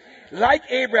with me? Like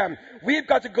Abraham, we've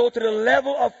got to go to the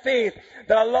level of faith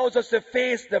that allows us to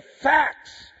face the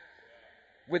facts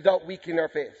without weakening our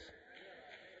faith.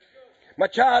 My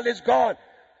child is gone.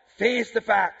 Face the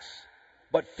facts.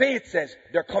 But faith says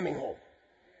they're coming home.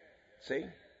 See?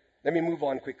 Let me move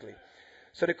on quickly.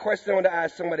 So the question I want to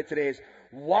ask somebody today is,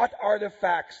 what are the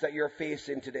facts that you're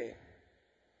facing today?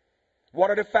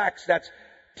 What are the facts that's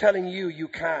telling you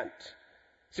can't?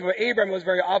 See, for Abraham, it was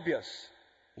very obvious.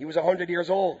 He was 100 years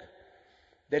old.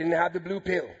 They didn't have the blue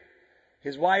pill.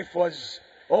 His wife was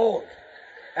old.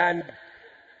 And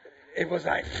it was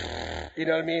like, you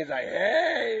know what I mean? It's like,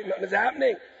 hey, nothing is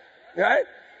happening. Right?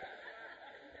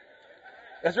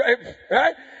 That's right.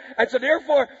 Right? And so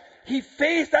therefore, he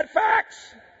faced that facts.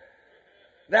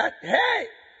 That, hey,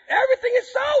 everything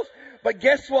is south. But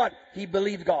guess what? He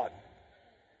believed God.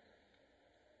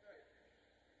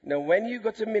 Now, when you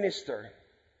go to minister,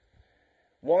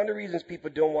 one of the reasons people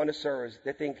don't want to serve is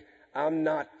they think, I'm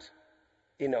not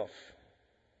enough.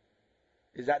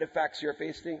 Is that the facts you're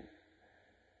facing?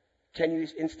 Can you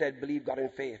instead believe God in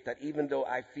faith that even though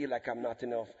I feel like I'm not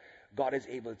enough, God is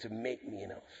able to make me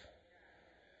enough?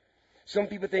 Some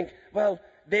people think, well,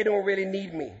 they don't really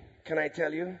need me. Can I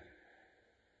tell you?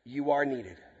 You are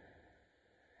needed.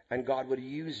 And God would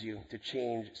use you to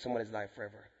change someone's life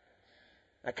forever.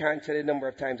 I can't tell you the number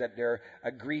of times that there are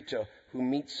a greeter who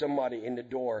meets somebody in the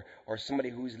door or somebody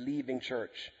who's leaving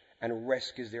church and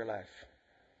rescues their life.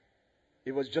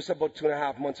 It was just about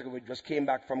 2.5 months ago. We just came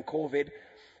back from COVID.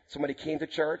 Somebody came to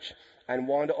church and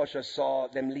one of the ushers saw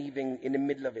them leaving in the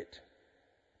middle of it.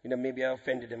 You know, maybe I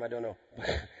offended them. I don't know.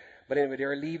 But anyway, they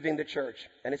were leaving the church.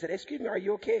 And they said, excuse me, are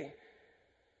you okay?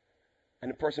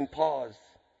 And the person paused.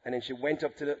 And then she went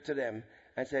up to them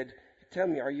and said, tell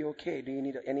me, are you okay? Do you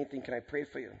need anything? Can I pray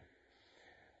for you?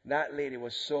 That lady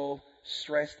was so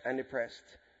stressed and depressed.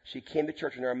 She came to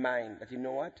church in her mind that, you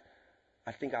know what?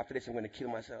 I think after this I'm going to kill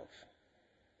myself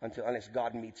unless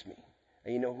God meets me.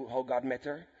 And you know how God met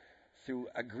her? Through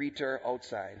a greeter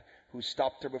outside who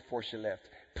stopped her before she left,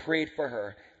 prayed for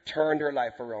her, turned her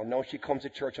life around. Now she comes to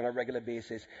church on a regular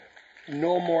basis.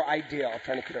 No more idea of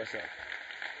trying to kill herself.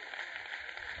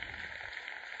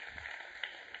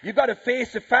 You've got to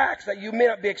face the facts that you may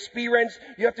not be experienced.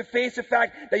 You have to face the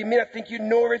fact that you may not think you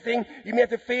know everything. You may have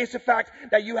to face the fact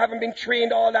that you haven't been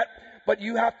trained all that. But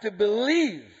you have to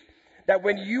believe that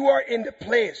when you are in the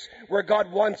place where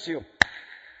God wants you,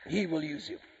 He will use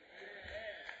you.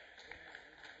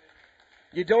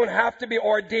 You don't have to be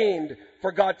ordained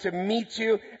for God to meet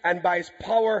you and by His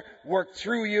power work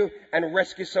through you and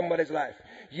rescue somebody's life.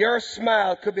 Your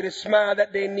smile could be the smile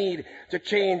that they need to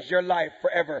change your life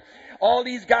forever. All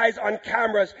these guys on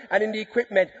cameras and in the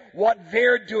equipment, what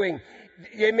they're doing,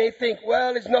 they may think,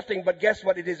 well, it's nothing, but guess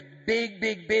what? It is big,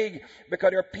 big, big,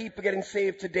 because there are people getting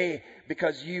saved today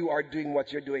because you are doing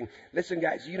what you're doing. Listen,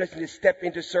 guys, you just need to step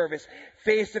into service,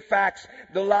 face the facts,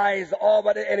 the lies, all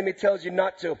what the enemy tells you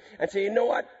not to, and say, you know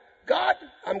what? God,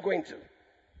 I'm going to.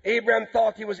 Abraham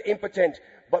thought he was impotent,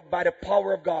 but by the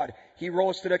power of God, he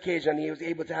rose to the occasion and he was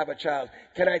able to have a child.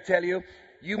 Can I tell you?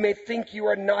 You may think you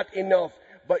are not enough,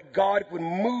 but God would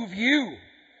move you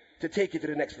to take you to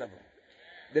the next level.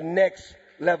 The next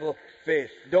level faith.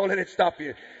 Don't let it stop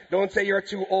you. Don't say you're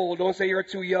too old. Don't say you're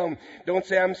too young. Don't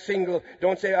say I'm single.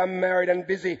 Don't say I'm married and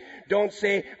busy. Don't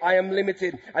say I am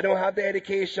limited. I don't have the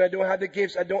education. I don't have the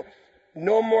gifts.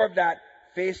 No more of that.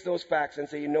 Face those facts and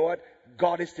say, you know what?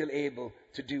 God is still able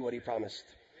to do what He promised.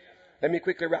 Let me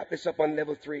quickly wrap this up on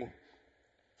level 3,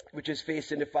 which is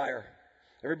facing the fire.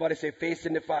 Everybody say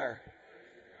facing the fire.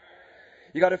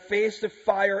 You got to face the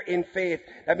fire in faith.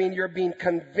 That means you're being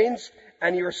convinced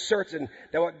and you're certain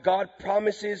that what God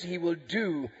promises He will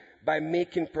do by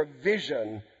making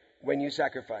provision when you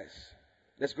sacrifice.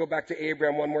 Let's go back to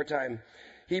Abraham one more time.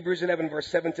 Hebrews 11 verse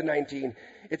 7 to 19.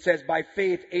 It says, by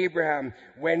faith Abraham,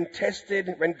 when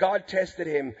God tested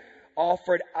him,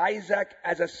 offered Isaac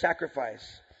as a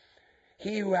sacrifice.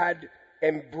 He who had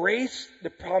embraced the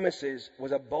promises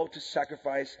was about to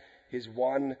sacrifice his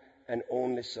one and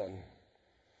only son.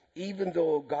 Even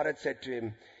though God had said to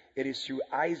him, it is through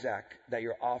Isaac that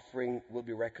your offering will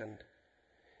be reckoned.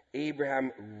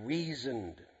 Abraham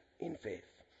reasoned in faith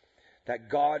that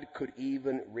God could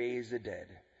even raise the dead.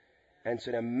 And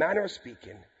so in a manner of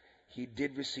speaking, he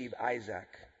did receive Isaac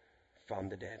from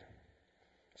the dead.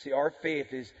 See, our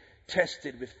faith is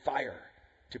tested with fire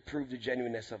to prove the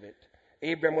genuineness of it.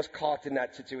 Abraham was caught in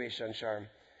that situation, Sharm.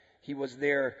 He was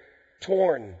there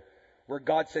torn, where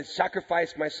God said,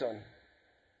 sacrifice my son.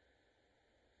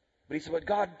 But he said, but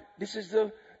God, this is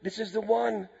the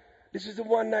one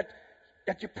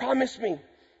that you promised me.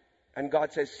 And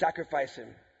God says, sacrifice him.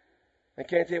 And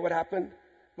can I tell you what happened?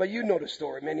 Well, you know the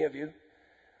story, many of you.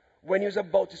 When he was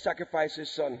about to sacrifice his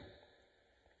son,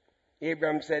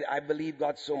 Abraham said, I believe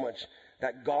God so much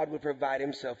that God will provide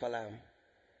himself a lamb.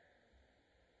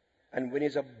 And when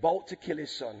he's about to kill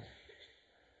his son,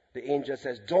 the angel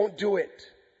says, don't do it.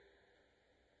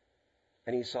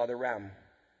 And he saw the ram.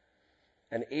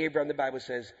 And Abraham, the Bible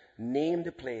says, named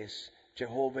the place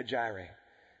Jehovah Jireh,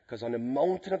 because on the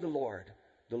mountain of the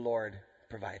Lord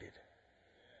provided.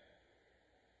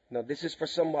 Now, this is for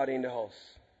somebody in the house.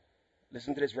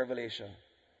 Listen to this revelation.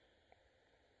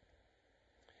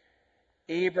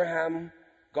 Abraham,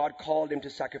 God called him to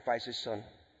sacrifice his son.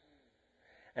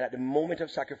 And at the moment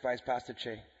of sacrifice, Pastor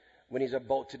Che, when he's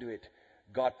about to do it,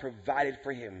 God provided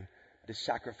for him the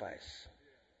sacrifice.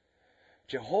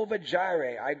 Jehovah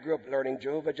Jireh, I grew up learning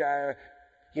Jehovah Jireh,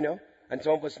 and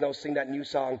some of us now sing that new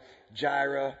song,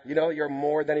 Jireh, you're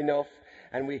more than enough.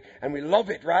 And we love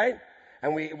it, right?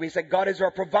 And we say God is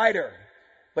our provider.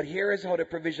 But here is how the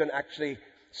provision actually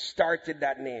started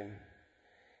that name.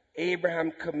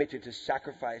 Abraham committed to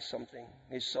sacrifice something,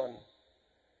 his son.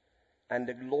 And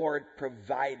the Lord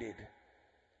provided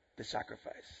the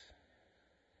sacrifice.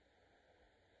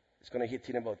 It's going to hit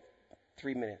you in about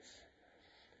 3 minutes.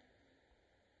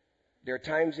 There are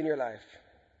times in your life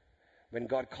when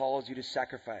God calls you to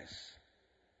sacrifice.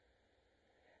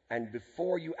 And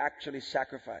before you actually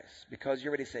sacrifice, because you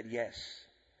already said yes,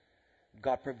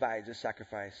 God provides a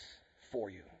sacrifice for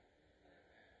you.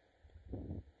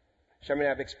 Shaman and I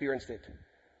have experienced it.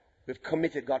 We've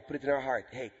committed, God put it in our heart.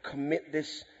 Hey, commit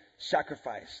this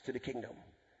sacrifice to the kingdom.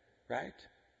 Right?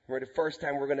 Remember the first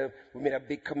time we made a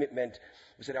big commitment.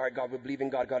 We said, all right, God, we believe in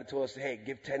God. God told us, hey,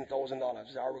 give $10,000. We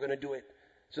said, all right, we're going to do it.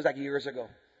 So it was like years ago.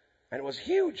 And it was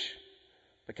huge.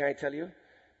 But can I tell you,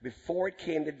 before it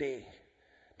came the day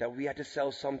that we had to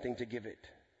sell something to give it,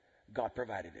 God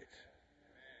provided it.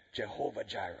 Jehovah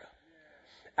Jireh.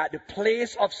 At the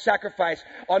place of sacrifice,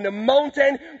 on the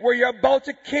mountain where you're about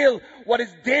to kill what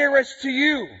is dearest to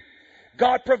you,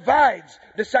 God provides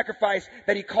the sacrifice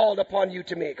that He called upon you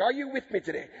to make. Are you with me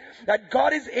today? That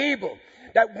God is able,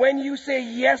 that when you say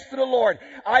yes to the Lord,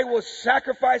 I will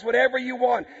sacrifice whatever you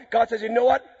want. God says, you know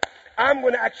what? I'm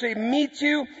going to actually meet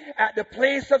you at the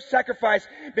place of sacrifice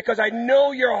because I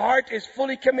know your heart is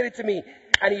fully committed to me,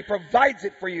 and He provides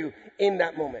it for you in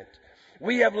that moment.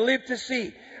 We have lived to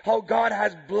see how God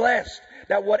has blessed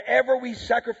that whatever we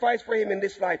sacrifice for Him in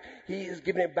this life, He is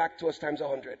giving it back to us times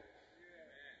 100.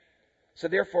 So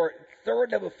therefore,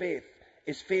 third level faith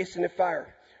is facing the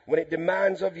fire when it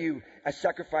demands of you a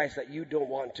sacrifice that you don't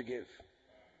want to give.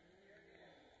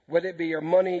 Whether it be your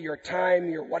money, your time,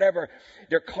 your whatever,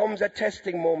 there comes a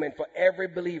testing moment for every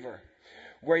believer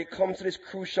where it comes to this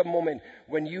crucial moment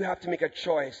when you have to make a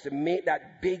choice to make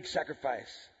that big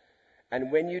sacrifice.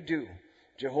 And when you do,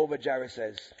 Jehovah Jireh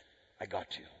says, I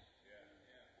got you.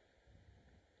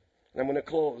 And I'm going to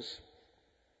close.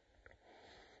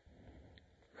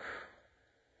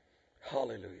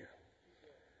 Hallelujah.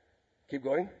 Keep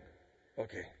going?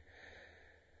 Okay.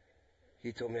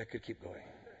 He told me I could keep going.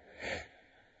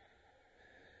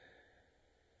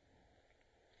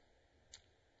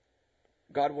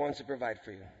 God wants to provide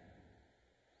for you.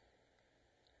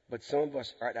 But some of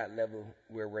us are at that level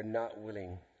where we're not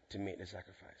willing to make the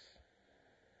sacrifice.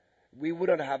 We would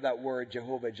not have that word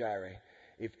Jehovah Jireh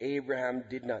if Abraham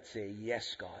did not say,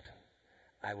 yes, God,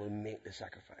 I will make the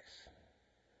sacrifice.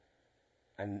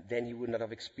 And then he would not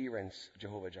have experienced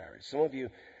Jehovah Jireh. Some of you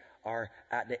are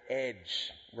at the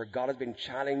edge where God has been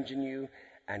challenging you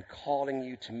and calling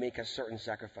you to make a certain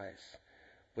sacrifice.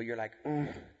 But you're like,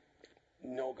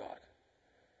 no, God.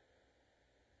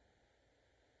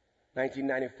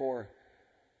 1994,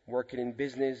 working in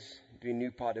business, doing new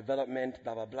product development,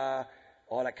 blah, blah, blah,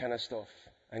 all that kind of stuff.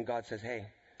 And God says, hey,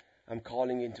 I'm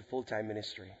calling you into full-time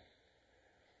ministry.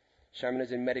 Sherman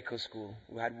was in medical school.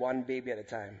 We had one baby at a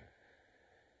time.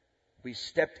 We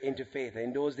stepped into faith. And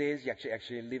in those days, you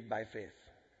actually lived by faith.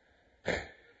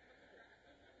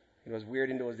 It was weird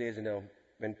in those days,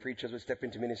 when preachers would step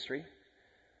into ministry,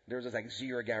 there was just like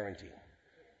zero guarantee.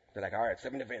 They're like, all right,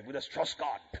 step into faith. We just trust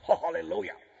God.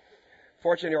 Hallelujah.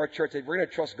 Fortunately, our church said, we're going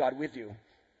to trust God with you.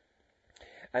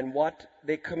 And what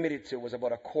they committed to was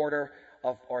about a quarter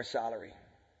of our salary.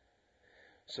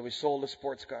 So we sold a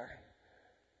sports car.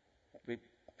 We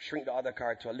shrink the other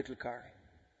car to a little car.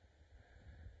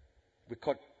 We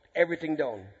cut everything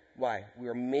down. Why? We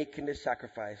were making the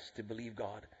sacrifice to believe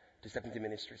God, to step into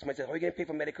ministry. Somebody said, how are you going to pay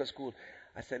for medical school?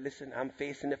 I said, listen, I'm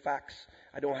facing the facts.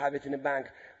 I don't have it in the bank.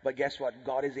 But guess what?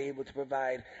 God is able to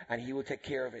provide, and He will take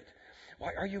care of it.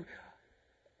 Why are you...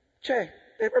 Che,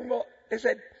 they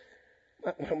said,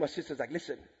 one of my sisters like,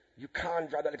 listen, you can't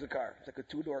drive that little car. It's like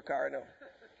a 2-door car,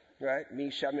 Right?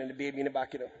 Me, Shaman, and the baby in the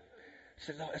back, She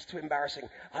said, no, that's too embarrassing.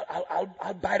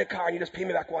 I'll buy the car and you just pay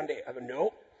me back one day. I go,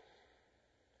 no.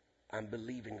 I'm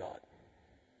believing God.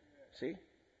 See?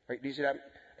 Right? Do you see that?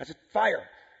 That's a fire.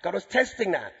 God was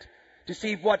testing that to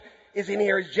see if what is in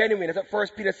here is genuine. That's what 1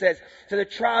 Peter says. So the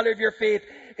trial of your faith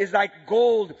is like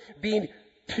gold being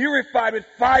purified with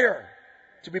fire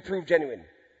to be proved genuine.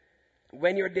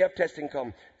 When your day of testing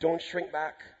comes, don't shrink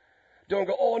back. Don't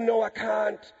go, oh no, I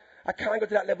can't. I can't go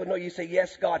to that level. No, you say,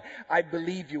 yes, God, I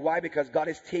believe you. Why? Because God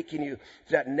is taking you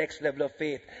to that next level of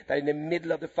faith. That in the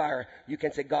middle of the fire, you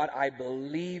can say, God, I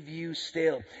believe you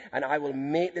still. And I will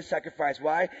make the sacrifice.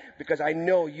 Why? Because I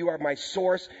know you are my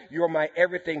source. You are my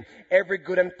everything. Every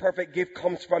good and perfect gift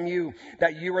comes from you.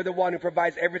 That you are the one who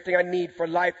provides everything I need for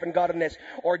life and godliness.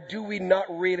 Or do we not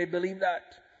really believe that?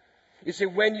 You see,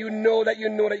 when you know that you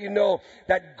know that you know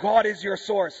that God is your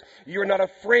source, you're not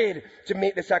afraid to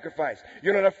make the sacrifice.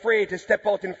 You're not afraid to step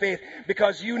out in faith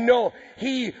because you know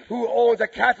He who owns a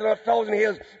cattle on 1,000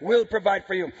 hills will provide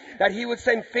for you. That He would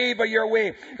send favor your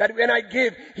way. That when I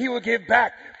give, He will give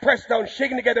back. Pressed down,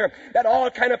 shaken together. That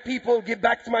all kind of people give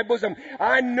back to my bosom.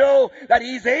 I know that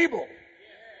He's able.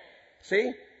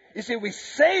 See? You see, we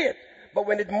say it, but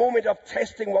when the moment of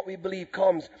testing what we believe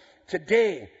comes,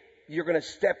 today, you're going to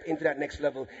step into that next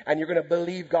level and you're going to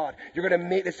believe God. You're going to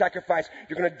make the sacrifice.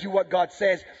 You're going to do what God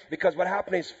says, because what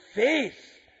happens is faith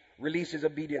releases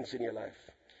obedience in your life.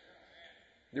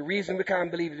 The reason we can't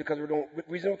believe is because the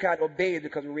reason we can't obey is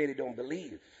because we really don't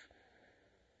believe.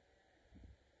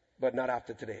 But not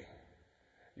after today.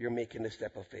 You're making the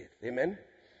step of faith. Amen.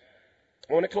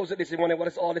 I want to close with this. What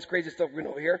is all this crazy stuff we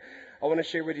know here? I want to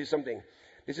share with you something.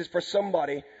 This is for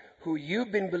somebody who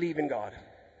you've been believing God.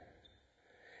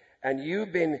 And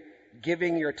you've been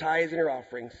giving your tithes and your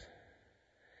offerings.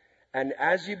 And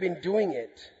as you've been doing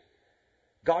it,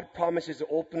 God promises to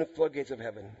open the floodgates of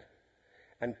heaven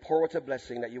and pour out a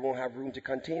blessing that you won't have room to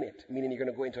contain it, meaning you're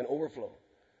going to go into an overflow.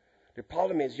 The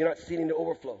problem is you're not seeing the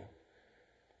overflow.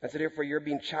 And so therefore you're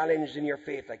being challenged in your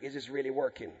faith. Like, is this really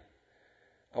working?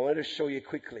 I wanted to show you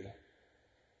quickly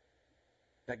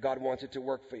that God wants it to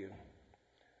work for you.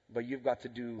 But you've got to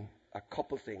do a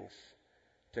couple things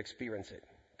to experience it.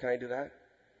 Can I do that?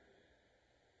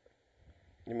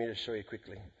 Let me just show you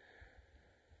quickly.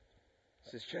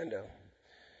 This is Chandel.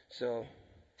 So,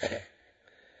 all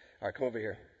right, come over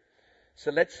here.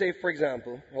 So let's say, for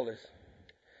example, hold this.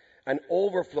 An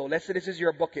overflow. Let's say this is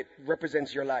your bucket,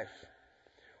 represents your life.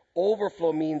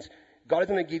 Overflow means God is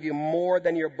going to give you more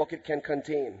than your bucket can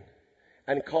contain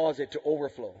and cause it to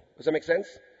overflow. Does that make sense?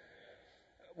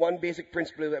 One basic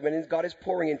principle is that when God is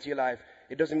pouring into your life,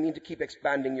 it doesn't mean to keep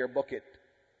expanding your bucket.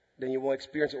 Then you won't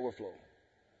experience overflow.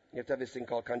 You have to have this thing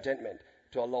called contentment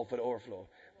to allow for the overflow.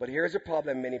 But here's a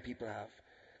problem many people have.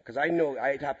 Because I know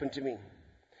it happened to me.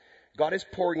 God is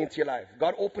pouring into your life.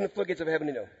 God opened the floodgates of heaven,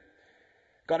 you know.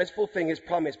 God is fulfilling His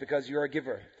promise because you're a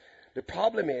giver. The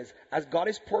problem is, as God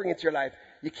is pouring into your life,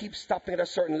 you keep stopping at a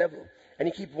certain level. And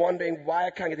you keep wondering why I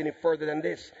can't get any further than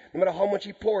this. No matter how much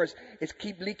He pours, it's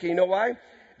keep leaking. You know why?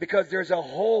 Because there's a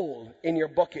hole in your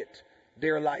bucket.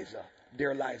 Dear Liza.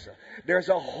 There's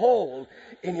a hole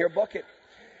in your bucket.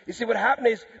 You see, what happened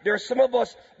is there are some of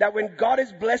us that when God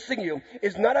is blessing you,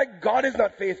 it's not that God is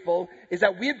not faithful, it's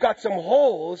that we've got some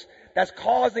holes that's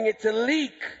causing it to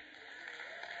leak.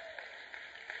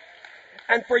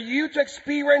 And for you to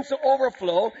experience the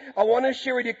overflow, I want to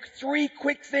share with you 3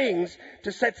 quick things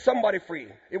to set somebody free.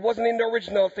 It wasn't in the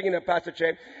original thing in the Pastor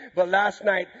Che, but last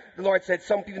night the Lord said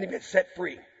some people need to get set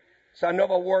free. So I know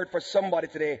of a word for somebody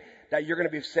today that you're going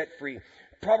to be set free.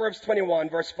 Proverbs 21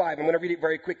 verse 5. I'm going to read it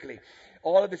very quickly.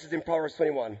 All of this is in Proverbs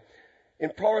 21. In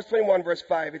Proverbs 21 verse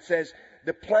 5 it says,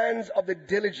 the plans of the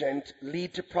diligent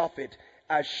lead to profit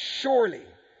as surely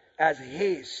as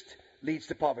haste leads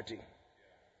to poverty.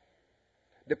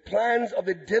 The plans of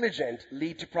the diligent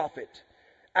lead to profit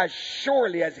as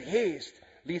surely as haste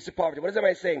leads to poverty. What is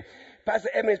that saying? Pastor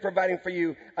Edmund is providing for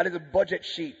you a little budget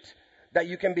sheet that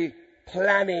you can be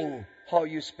planning how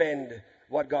you spend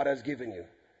what God has given you.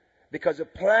 Because the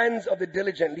plans of the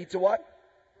diligent lead to what?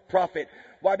 Profit.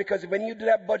 Why? Because when you do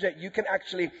that budget, you can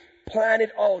actually plan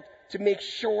it out to make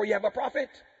sure you have a profit.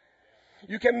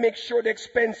 You can make sure the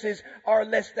expenses are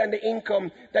less than the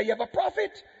income, that you have a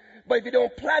profit. But if you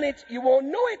don't plan it, you won't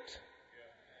know it.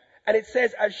 And it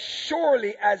says, as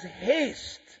surely as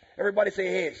haste, everybody say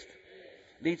haste,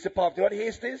 leads to poverty. You know what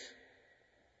haste is?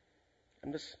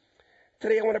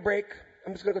 Today I want a break.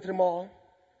 I'm just going to go to the mall.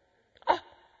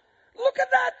 Look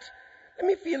at that. Let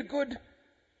me feel good.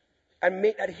 And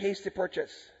make that hasty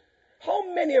purchase.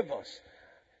 How many of us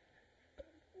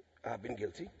have been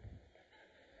guilty?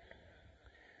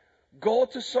 Go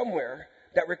to somewhere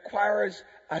that requires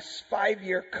a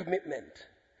 5-year commitment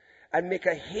and make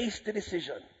a hasty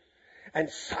decision and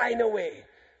sign away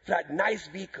for that nice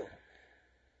vehicle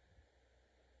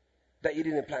that you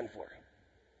didn't plan for.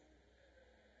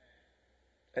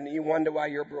 And you wonder why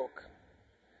you're broke.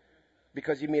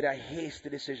 Because you made a hasty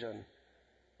decision.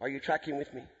 Are you tracking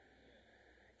with me?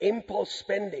 Impulse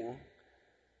spending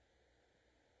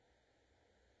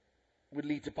would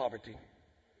lead to poverty.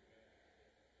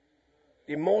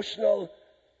 emotional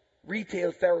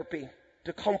retail therapy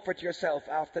to comfort yourself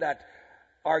after that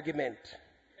argument.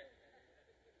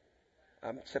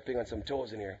 I'm stepping on some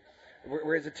toes in here.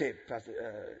 Where's the tape,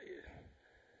 Pastor?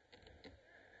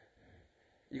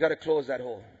 You got to close that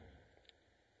hole.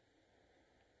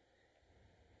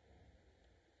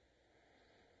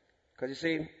 Because you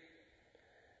see,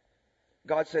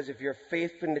 God says, if you're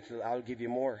faithful in little, I'll give you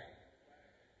more.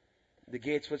 The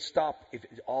gates would stop if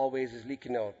it always is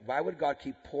leaking out. Why would God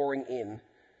keep pouring in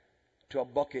to a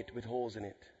bucket with holes in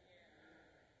it?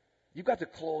 You've got to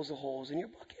close the holes in your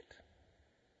bucket.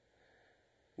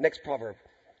 Next proverb.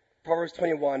 Proverbs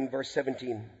 21, verse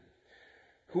 17.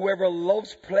 Whoever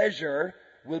loves pleasure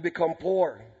will become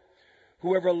poor.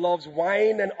 Whoever loves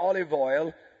wine and olive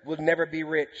oil will never be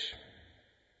rich.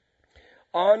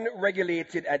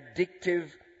 Unregulated, addictive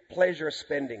pleasure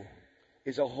spending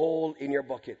is a hole in your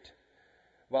bucket,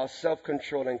 while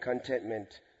self-control and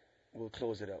contentment will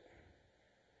close it up.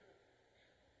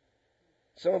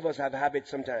 Some of us have habits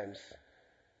sometimes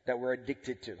that we're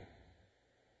addicted to,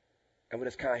 and we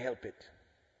just can't help it.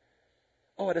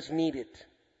 Oh, I just need it.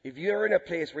 If you're in a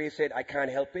place where you said, I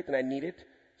can't help it and I need it,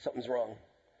 something's wrong.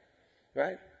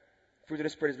 Right? Fruit of the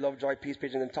Spirit is love, joy, peace,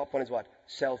 patience, and the top one is what?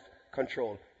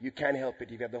 Self-control. You can't help it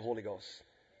if you have the Holy Ghost.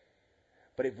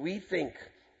 But if we think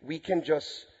we can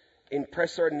just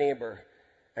impress our neighbor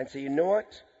and say, you know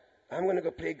what? I'm going to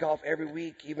go play golf every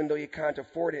week even though you can't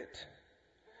afford it.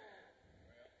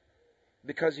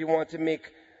 Because you want to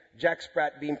make Jack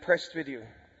Spratt be impressed with you.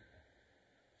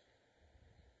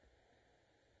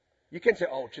 You can say,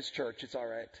 oh, it's church, it's all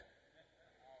right.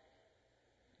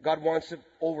 God wants to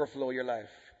overflow your life.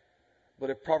 But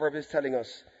the proverb is telling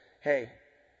us, hey,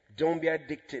 don't be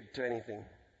addicted to anything.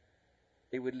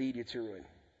 It would lead you to ruin.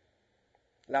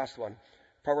 Last one.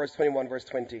 Proverbs 21, verse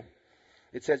 20.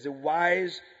 It says, the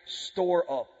wise store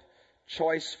up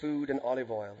choice food and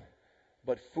olive oil,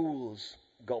 but fools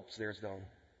gulps theirs down.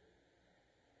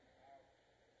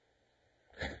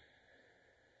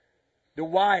 The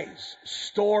wise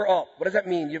store up. What does that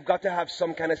mean? You've got to have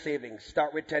some kind of savings.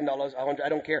 Start with $10, $100, I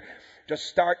don't care. Just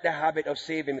start the habit of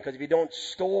saving, because if you don't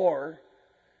store,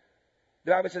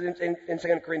 the Bible says in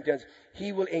 2 Corinthians,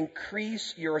 He will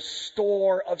increase your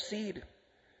store of seed.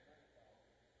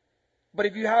 But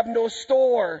if you have no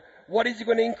store, what is He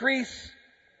going to increase?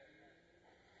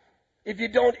 If you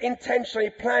don't intentionally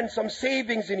plan some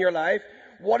savings in your life,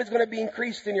 what is going to be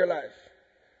increased in your life?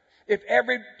 If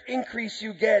every increase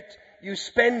you get, you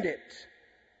spend it.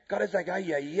 God is like, ay,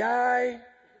 ay, ay.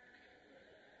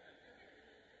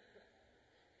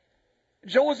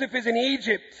 Joseph is in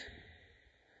Egypt.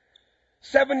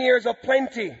 7 years of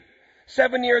plenty.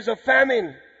 7 years of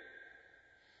famine.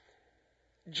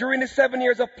 During the 7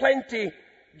 years of plenty,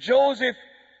 Joseph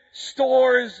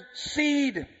stores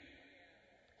seed.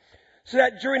 So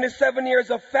that during the 7 years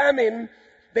of famine,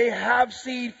 they have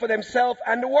seed for themselves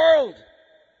and the world.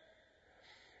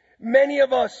 Many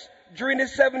of us, during the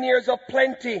 7 years of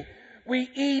plenty, we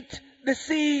eat the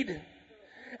seed.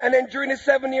 And then during the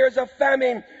 7 years of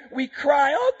famine, we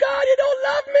cry, oh God, you don't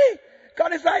love me.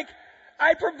 God is like,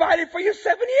 I provided for you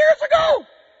 7 years ago.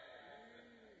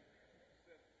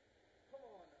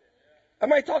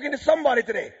 Am I talking to somebody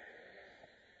today?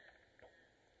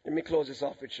 Let me close this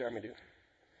off with Sharma.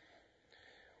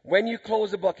 When you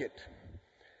close the bucket,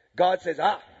 God says,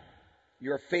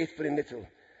 you're faithful in little.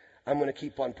 I'm going to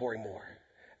keep on pouring more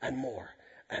and more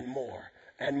and more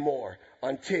and more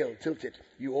until, tilted,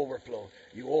 you overflow,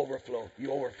 you overflow,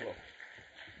 you overflow.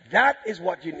 That is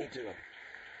what you need to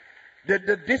do.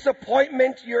 The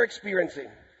disappointment you're experiencing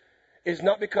is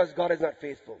not because God is not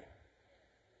faithful.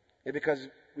 It's because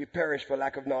we perish for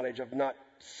lack of knowledge of not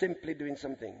simply doing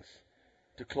some things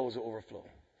to close the overflow.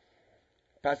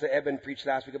 Pastor Eben preached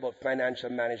last week about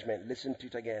financial management. Listen to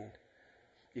it again.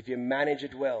 If you manage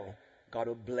it well, God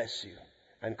will bless you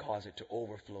and cause it to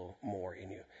overflow more in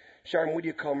you. Sharon, would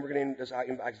you come? We're going to just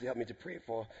actually help me to pray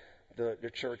for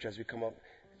the church as we come up.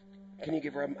 Can you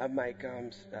give her a mic?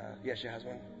 Yes, she has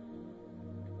one.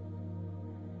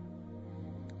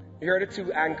 Here are the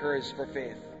two anchors for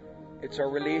faith. It's our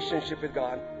relationship with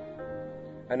God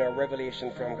and our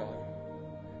revelation from God.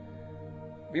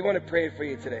 We want to pray for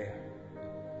you today,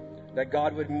 that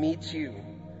God would meet you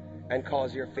and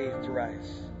cause your faith to rise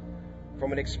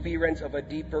from an experience of a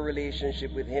deeper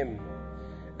relationship with Him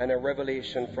and a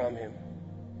revelation from Him.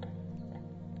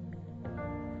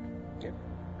 Okay.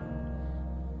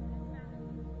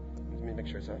 Let me make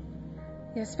sure it's on.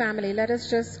 Yes, family, let us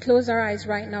just close our eyes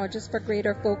right now just for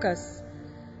greater focus.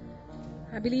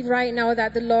 I believe right now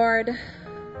that the Lord,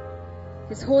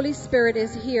 His Holy Spirit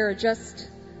is here just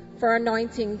for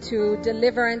anointing to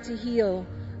deliver and to heal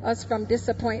us from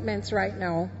disappointments right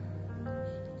now.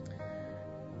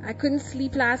 I couldn't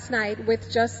sleep last night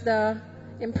with just the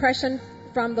impression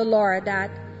from the Lord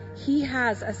that He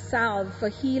has a salve for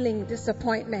healing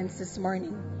disappointments this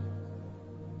morning.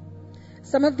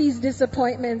 Some of these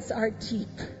disappointments are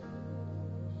deep.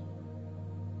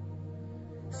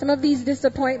 Some of these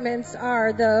disappointments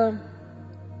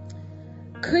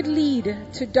could lead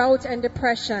to doubt and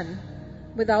depression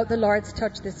without the Lord's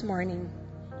touch this morning.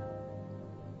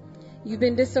 You've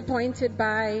been disappointed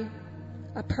by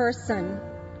a person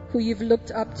who you've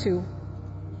looked up to,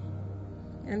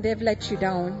 and they've let you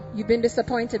down. You've been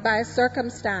disappointed by a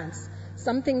circumstance,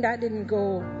 something that didn't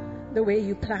go the way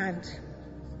you planned.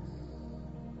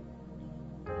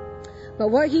 But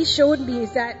what He showed me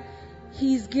is that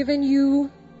He's given you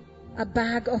a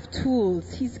bag of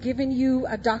tools. He's given you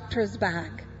a doctor's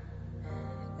bag.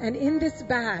 And in this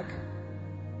bag,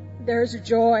 there's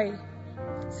joy.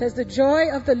 It says, the joy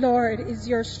of the Lord is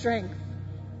your strength.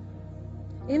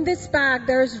 In this bag,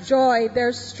 there's joy,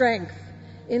 there's strength.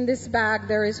 In this bag,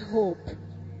 there is hope.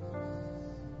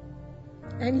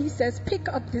 And He says, pick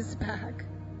up this bag.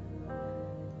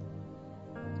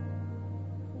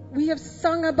 We have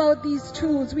sung about these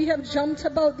tools. We have jumped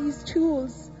about these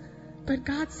tools. But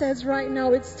God says right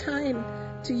now it's time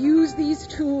to use these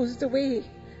tools the way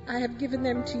I have given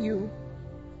them to you.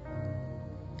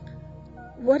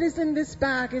 What is in this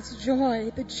bag is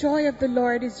joy. The joy of the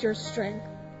Lord is your strength.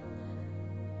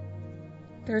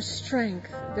 There's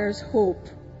strength. There's hope.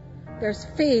 There's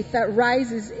faith that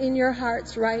rises in your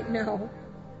hearts right now.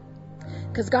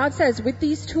 Because God says with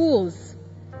these tools,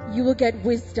 you will get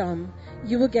wisdom.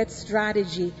 You will get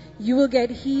strategy. You will get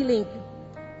healing.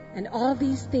 And all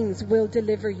these things will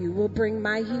deliver you, will bring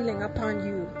my healing upon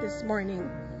you this morning.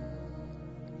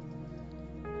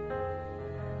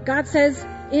 God says,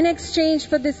 in exchange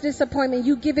for this disappointment,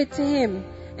 you give it to Him.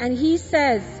 And He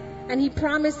says, and He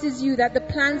promises you that the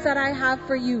plans that I have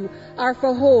for you are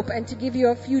for hope and to give you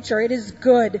a future. It is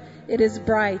good. It is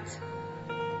bright.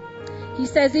 He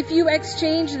says, if you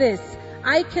exchange this,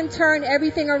 I can turn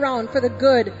everything around for the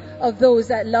good of those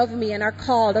that love me and are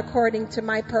called according to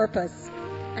my purpose.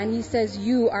 And He says,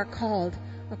 you are called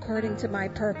according to my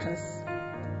purpose.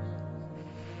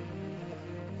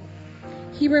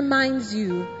 He reminds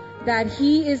you that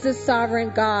He is the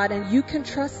sovereign God and you can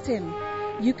trust Him.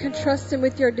 You can trust Him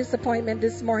with your disappointment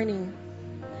this morning.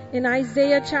 In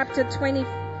Isaiah chapter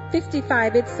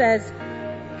 55, it says,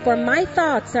 for my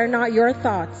thoughts are not your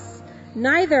thoughts,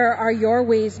 neither are your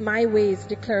ways my ways,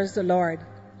 declares the Lord.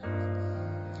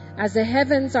 As the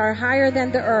heavens are higher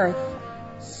than the earth,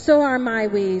 so are my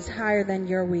ways higher than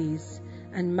your ways,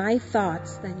 and my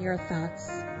thoughts than your thoughts.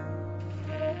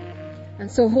 And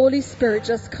so, Holy Spirit,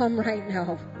 just come right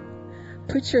now.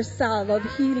 Put your salve of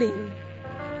healing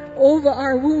over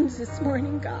our wounds this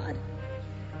morning, God.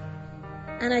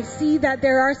 And I see that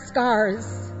there are scars.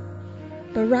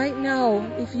 But right now,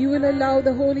 if you will allow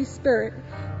the Holy Spirit,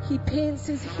 He paints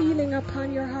His healing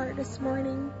upon your heart this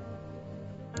morning.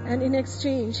 And in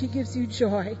exchange, He gives you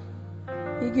joy.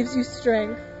 He gives you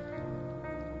strength.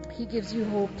 He gives you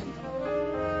hope.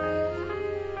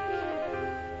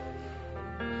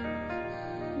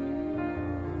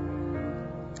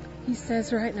 He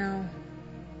says right now,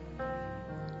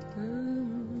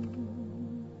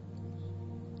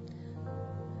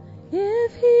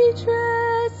 if He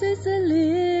dresses the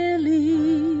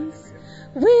lilies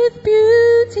with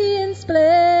beauty and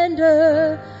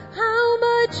splendor, how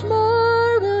much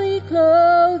more will He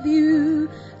clothe you?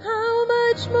 How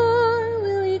much more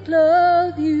will He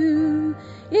clothe you?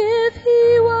 If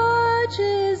He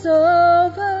watches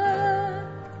over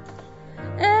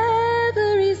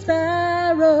every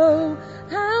sparrow,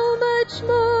 how much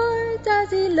more does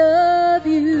He love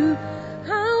you?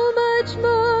 How much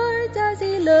more does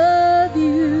He love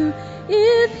you?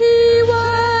 If He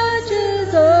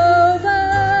watches over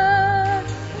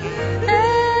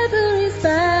every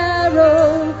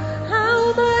sparrow,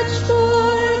 how much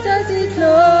more does He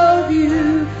clothe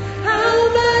you? How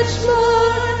much more?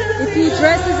 If He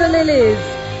dresses the lilies,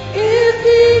 if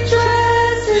He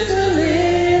dresses the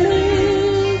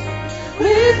lilies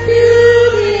with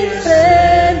beauty and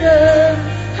splendor,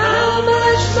 how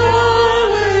much more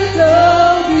will He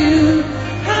clothe you?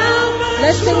 How much?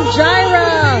 Let's sing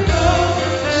Jireh.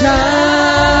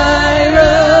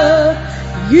 Jireh,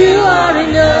 you are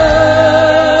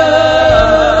enough.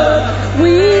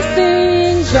 We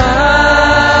sing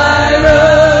Jireh,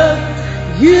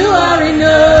 you are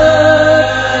enough.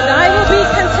 And I will be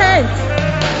content.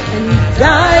 And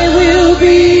I will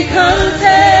be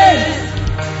content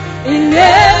in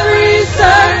every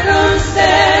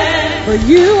circumstance. For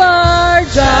you are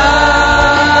Jireh.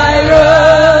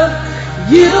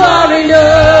 You are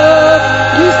enough.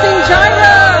 You sing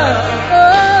Jireh.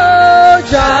 Oh,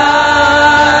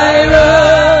 Jireh.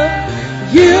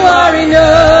 You are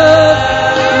enough.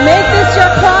 Make this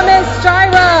your promise,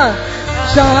 Jireh.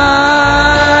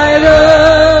 Jireh.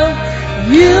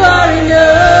 You are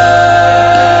enough.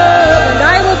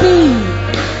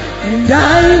 And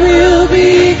I will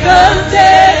be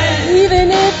content, even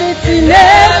if it's in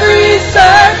every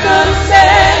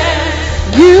circumstance.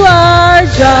 You are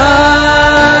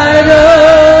Jireh.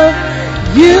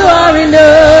 You are enough.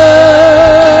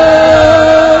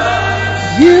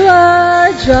 You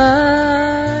are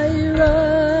Jireh.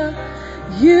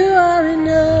 You are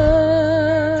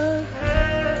enough.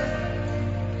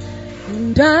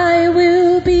 And I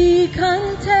will be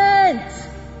content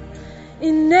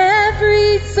in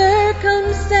every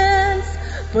circumstance,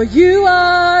 for you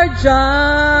are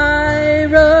Jireh.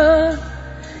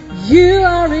 You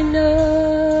are enough.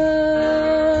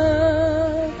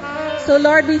 So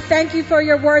Lord, we thank you for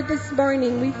your word this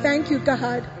morning. We thank you,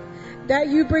 God, that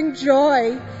you bring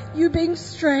joy, you bring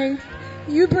strength,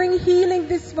 you bring healing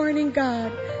this morning,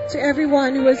 God, to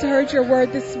everyone who has heard your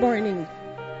word this morning.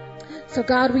 So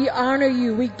God, we honor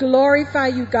you, we glorify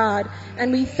you, God,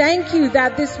 and we thank you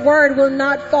that this word will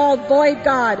not fall void,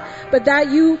 God, but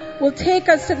that you will take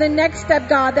us to the next step,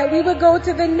 God, that we will go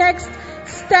to the next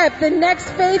step, the next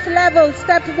faith level,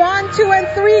 step 1, 2, and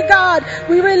 3, God.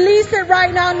 We release it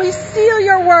right now and we seal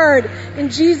your word in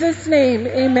Jesus' name.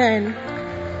 Amen.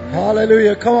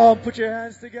 Hallelujah. Come on, put your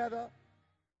hands together.